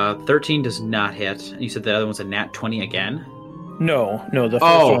 13 does not hit. You said the other one's a nat 20 again? No, the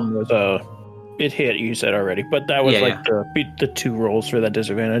first one was it hit, you said already, but that was the 2 rolls for that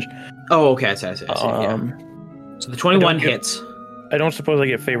disadvantage. Oh, okay, I see, yeah. So the 21 hits. I don't suppose I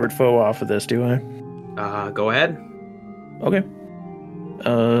get favored foe off of this, do I? Go ahead. Okay.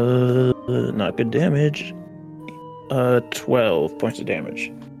 Not good damage. 12 points of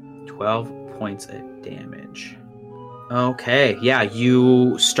damage. 12 points of damage. Okay, yeah,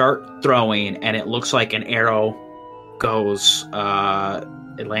 you start throwing, and it looks like an arrow goes,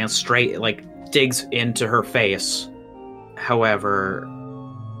 it lands straight, it, like, digs into her face. However,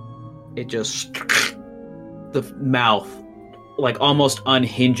 it just, the mouth, like, almost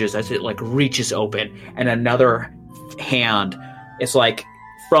unhinges as it, like, reaches open, and another hand, it's like,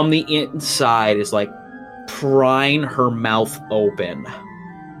 from the inside, is, like, prying her mouth open.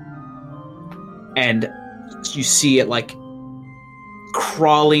 And you see it, like,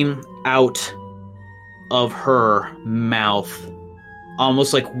 crawling out of her mouth,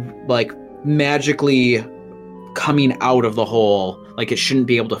 almost like magically coming out of the hole, like it shouldn't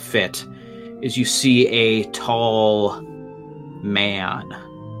be able to fit, is you see a tall man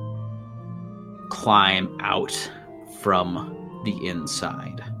climb out from the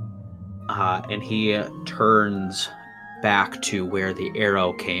inside. And he turns back to where the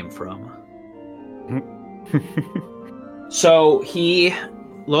arrow came from. So he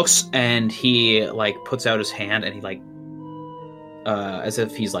looks and he, like, puts out his hand and he, like, as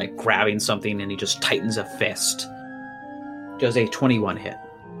if he's, like, grabbing something, and he just tightens a fist. Does a 21 hit.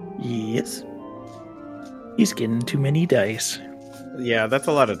 Yes. He's getting too many dice. Yeah, that's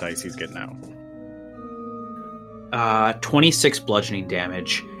a lot of dice he's getting out. 26 bludgeoning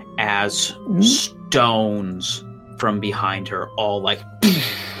damage as stones from behind her all,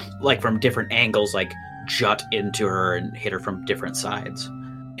 like from different angles, like, jut into her and hit her from different sides.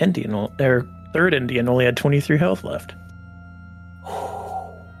 Their third Indian only had 23 health left.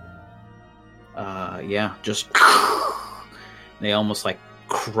 Yeah, just they almost, like,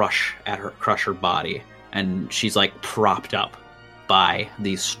 crush her body, and she's, like, propped up by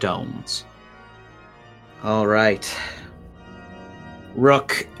these stones. All right.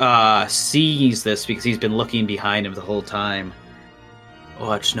 Rook sees this because he's been looking behind him the whole time.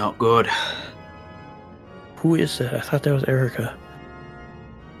 Oh, it's not good. Who is that? I thought that was Erica.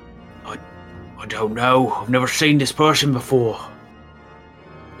 I don't know. I've never seen this person before.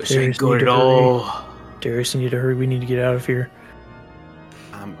 This ain't Darius, good at all. Darius, you need to hurry. We need to get out of here.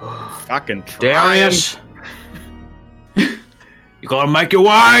 I'm fucking trying. Darius! You gotta make your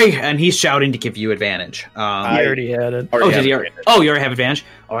way! And he's shouting to give you advantage. He already had it. Did he? You already have advantage?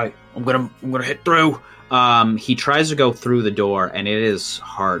 Alright, I'm gonna hit through. He tries to go through the door, and it is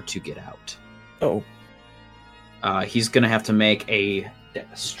hard to get out. Oh. He's gonna have to make a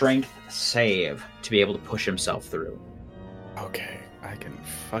strength save to be able to push himself through. Okay, I can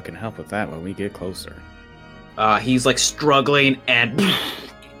fucking help with that when we get closer. He's, like, struggling, and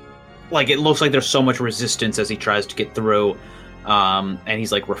like, it looks like there's so much resistance as he tries to get through. And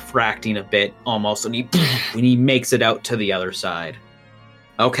he's, like, refracting a bit almost, and he makes it out to the other side.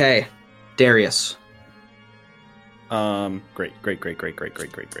 Okay, Darius. Great.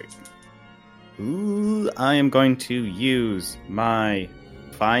 Ooh, I am going to use my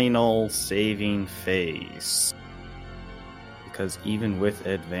final saving phase. Because even with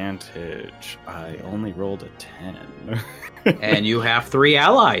advantage, I only rolled a 10. And you have 3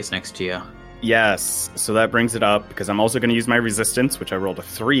 allies next to you. Yes, so that brings it up, because I'm also going to use my resistance, which I rolled a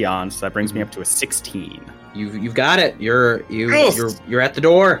 3 on, so that brings me up to a 16. You've got it. You're at the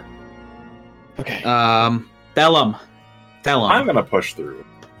door. Okay. Bellum. I'm gonna push through.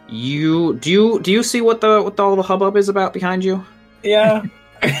 Do you see what all the hubbub is about behind you? Yeah.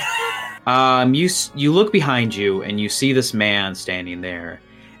 You look behind you and you see this man standing there,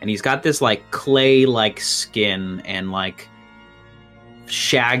 and he's got this, like, clay-like skin and, like,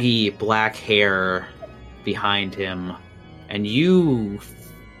 shaggy black hair behind him, and you've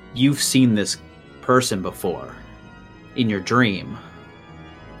seen this person before in your dream.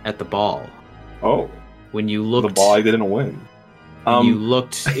 at the ball. Oh, When you looked, the ball I didn't win. you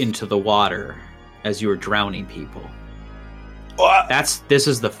looked into the water as you were drowning people. This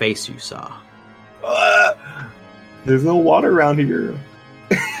is the face you saw. There's no water around here.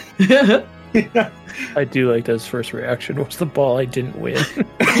 I do like that his first reaction was the ball I didn't win. So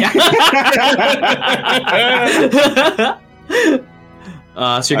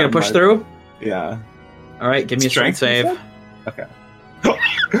you're gonna push through? Yeah. All right, give me a strength save. Okay.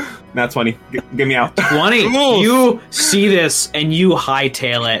 That's 20. Get me out. 20. You see this and you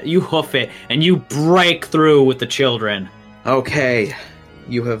hightail it, you hoof it, and you break through with the children. Okay,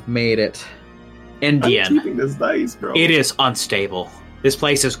 you have made it. Indian. I'm keeping this dice, bro. It is unstable. This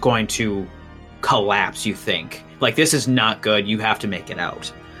place is going to collapse, you think. Like, this is not good. You have to make it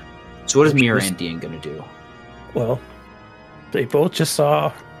out. So what is Mirror Indian going to do? Well, they both just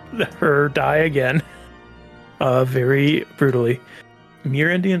saw her die again. Very brutally.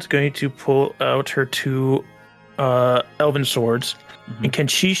 Mirror Indian's going to pull out her two elven swords. Mm-hmm. And can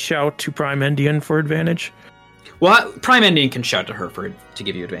she shout to Prime Indian for advantage? Well, Prime Indian can shout to her to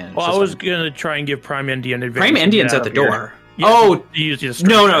give you advantage. Well, I was going to try and give Prime Indian advantage. Prime Indian's at the door. Yeah, oh,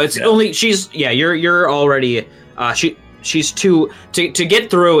 no, it's only you're already she's too to get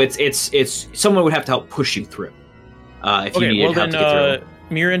through. It's someone would have to help push you through. If you needed help to get through.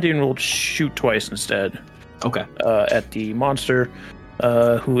 Mirror Indian will shoot twice instead. Okay. At the monster,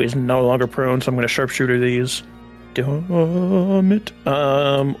 who is no longer prone, so I'm going to sharpshooter these. Damn it.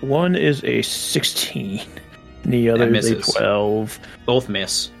 One is a 16. And the other is a 12. Both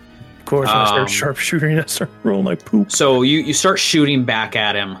miss. Of course, when I start sharpshooting, I start rolling like poop. So you start shooting back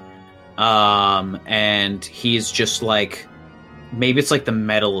at him, and he's just like, maybe it's like the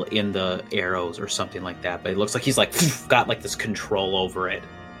metal in the arrows or something like that, but it looks like he's like got like this control over it,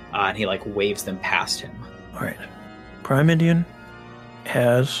 and he like waves them past him. All right. Prime Indian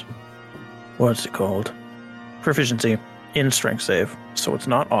has, what's it called? Proficiency in strength save. So it's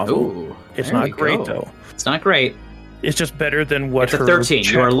not awful. Ooh, it's not great, though. It's not great. It's just better than what it's a 13.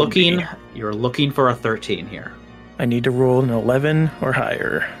 You're looking for a 13 here. I need to roll an 11 or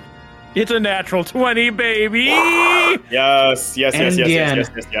higher. It's a natural 20, baby. Yes. When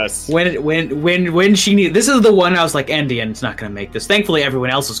she need, this is the one I was like, Indian's not going to make this. Thankfully,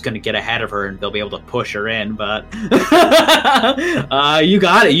 everyone else is going to get ahead of her and they'll be able to push her in. But you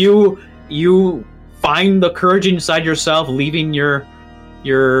got it. You find the courage inside yourself, leaving your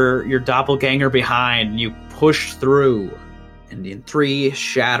doppelganger behind. You push through. Indian 3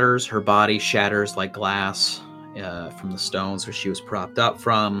 shatters. Her body shatters like glass from the stones where she was propped up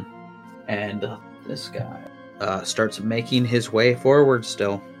from. And this guy starts making his way forward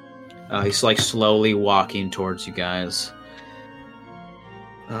still. He's like slowly walking towards you guys.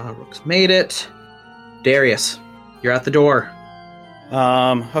 Rook's made it. Darius, you're at the door.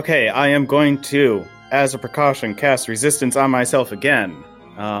 Okay, I am going to, as a precaution, cast resistance on myself again.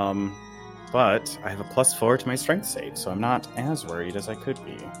 But I have a +4 to my strength save, so I'm not as worried as I could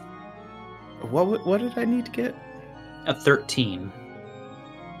be. What did I need to get? A 13.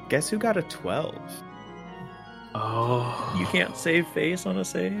 Guess who got a 12? Oh. You can't save face on a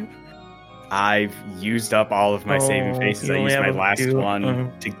save? I've used up all of my saving faces. I used my last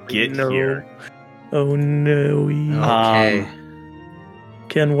one to get here. Oh no. Okay.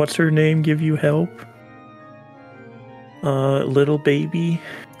 Can what's her name give you help? Little baby?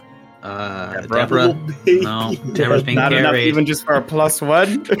 Deborah. No, Deborah's being not carried. Enough even just for a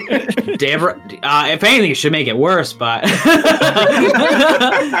 +1. Deborah, if anything, it should make it worse, but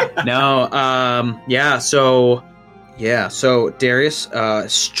no. So Darius,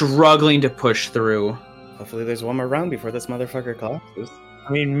 struggling to push through. Hopefully, there's one more round before this motherfucker collapses.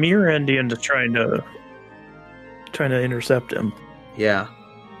 I mean, Mirror Indian is trying to intercept him. Yeah.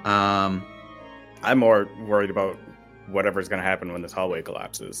 I'm more worried about whatever's going to happen when this hallway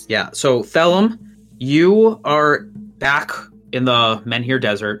collapses. Yeah, so Thelum, you are back in the Menhir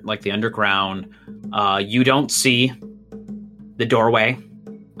Desert, like the underground. You don't see the doorway.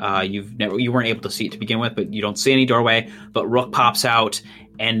 You weren't able to see it to begin with, but you don't see any doorway. But Rook pops out,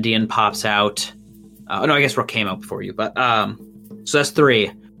 Indian pops out. No, I guess Rook came out before you. But so that's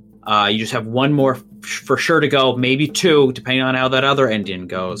 3. You just have one more for sure to go, maybe 2, depending on how that other Indian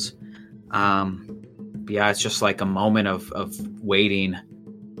goes. Yeah, it's just like a moment of waiting.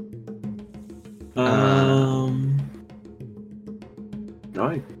 No,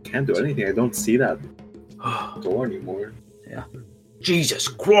 I can't do anything. I don't see that door anymore. Yeah. Jesus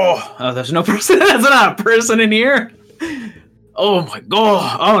Christ! Oh, there's no person. There's not a person in here. Oh my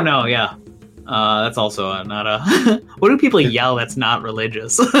God! Oh no! Yeah. That's also not a. What do people yell? That's not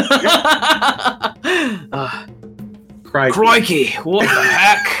religious. Crikey, what the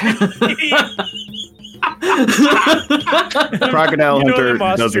heck? Crocodile You know hunter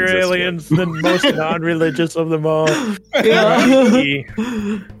them does exist. Australians, the most non-religious of them all. Yeah.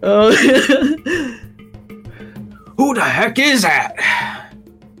 Who the heck is that?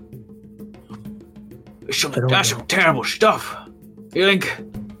 That's some terrible stuff. You think?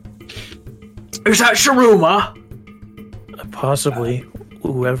 Is that Sharuma? Possibly.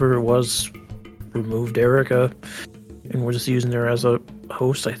 Whoever it was removed Erica and we're just using her as a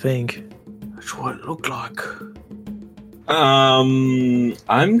host, I think. That's what it looked like. I'm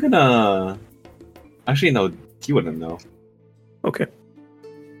gonna. Actually, no. He wouldn't know. Okay.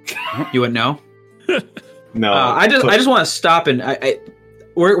 You wouldn't know? No. I just want to stop and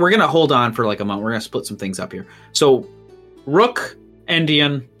we're gonna hold on for like a moment. We're gonna split some things up here. So, Rook,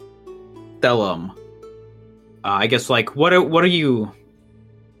 Endian, Thelum. I guess like what are you?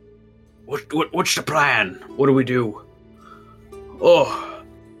 What's the plan? What do we do? Oh,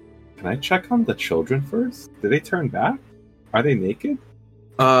 Can I check on the children first? Did they turn back? Are they naked?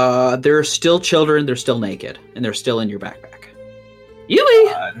 they're still children. They're still naked, and they're still in your backpack. Yui.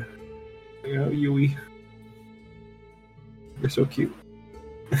 God. You know, Yui. You're so cute.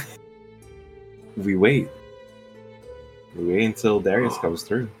 We wait. We wait until Darius comes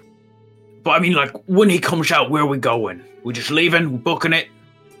through. But I mean, like, when he comes out, where are we going? We just leaving? We booking it?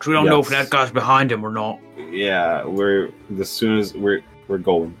 Because we don't know if that guy's behind him or not. Yeah, as soon as we're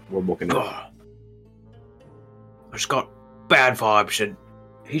going, we're booking it. Ugh. I just got bad vibes, and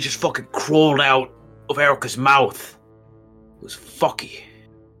he just fucking crawled out of Erica's mouth. It was fucky.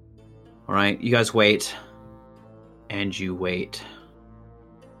 Alright, you guys wait. And you wait.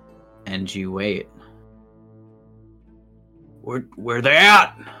 And you wait. Where they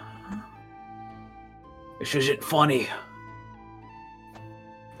at? This isn't funny.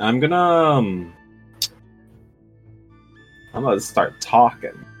 I'm gonna start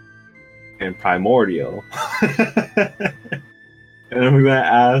talking in Primordial. And I'm gonna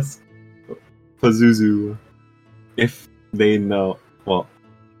ask Pazuzu if they know. Well,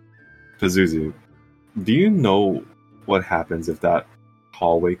 Pazuzu, do you know what happens if that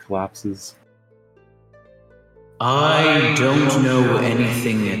hallway collapses? I don't know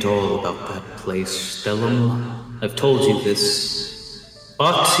anything at all about that place, Stellum. I've told you this.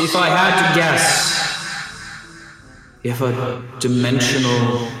 But if I had to guess, if a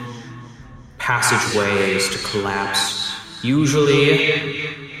dimensional passageway is to collapse, usually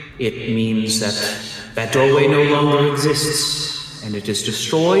it means that doorway no longer exists, and it is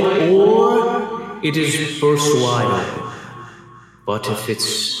destroyed, or it is burst wide open. But if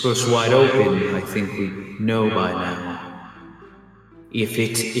it's burst wide open, I think we know by now. If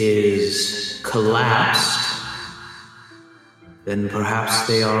it is collapsed, then perhaps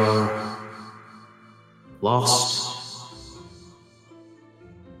they are lost.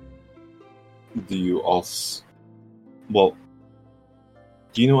 Do you also... Well,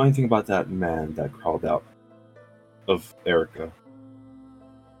 do you know anything about that man that crawled out of Erica?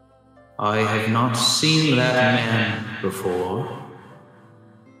 I have not seen that man before,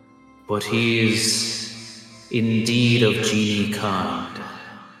 but he is indeed of genie kind.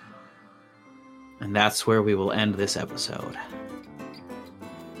 And that's where we will end this episode.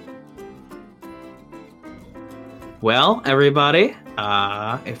 Well, everybody,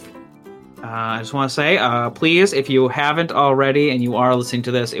 I just want to say, please, if you haven't already and you are listening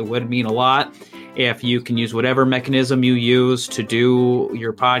to this, it would mean a lot if you can use whatever mechanism you use to do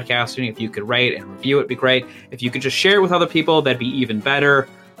your podcasting. If you could rate and review, it'd be great. If you could just share it with other people, that'd be even better.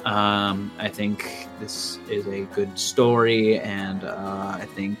 I think this is a good story, and I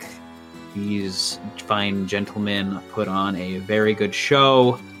think these fine gentlemen put on a very good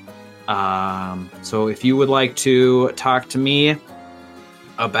show. So if you would like to talk to me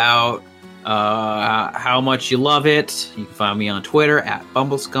about how much you love it, you can find me on Twitter at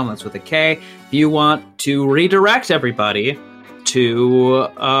Bumblescum, that's with a K. If you want to redirect everybody to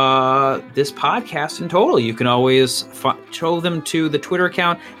this podcast in total, you can always show them to the Twitter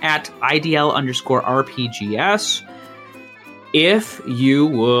account at IDL_RPGS. If you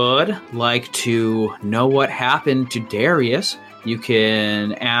would like to know what happened to Darius, you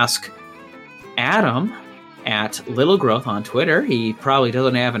can ask Adam at Little Growth on Twitter. He probably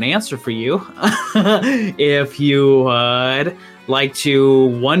doesn't have an answer for you. If you would like to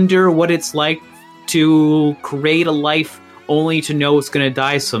wonder what it's like to create a life only to know it's going to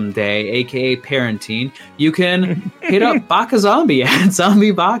die someday, aka parenting, you can hit up Baka Zombie at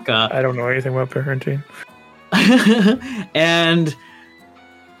Zombie Baka. I don't know anything about parenting. And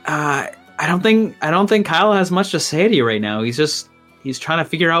I don't think Kyle has much to say to you right now. He's trying to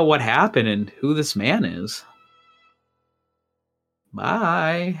figure out what happened and who this man is.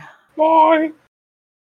 Bye. Bye.